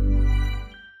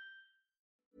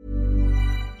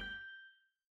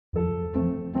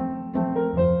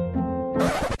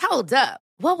 Hold up.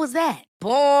 What was that?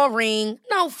 Boring.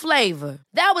 No flavor.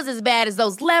 That was as bad as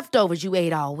those leftovers you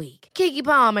ate all week. Keke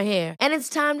Palmer here, and it's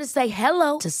time to say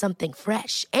hello to something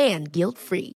fresh and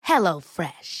guilt-free. Hello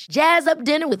Fresh. Jazz up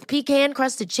dinner with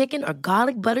pecan-crusted chicken or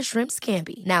garlic butter shrimp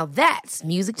scampi. Now that's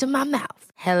music to my mouth.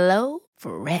 Hello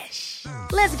Fresh.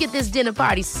 Let's get this dinner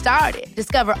party started.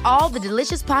 Discover all the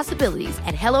delicious possibilities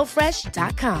at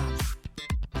HelloFresh.com.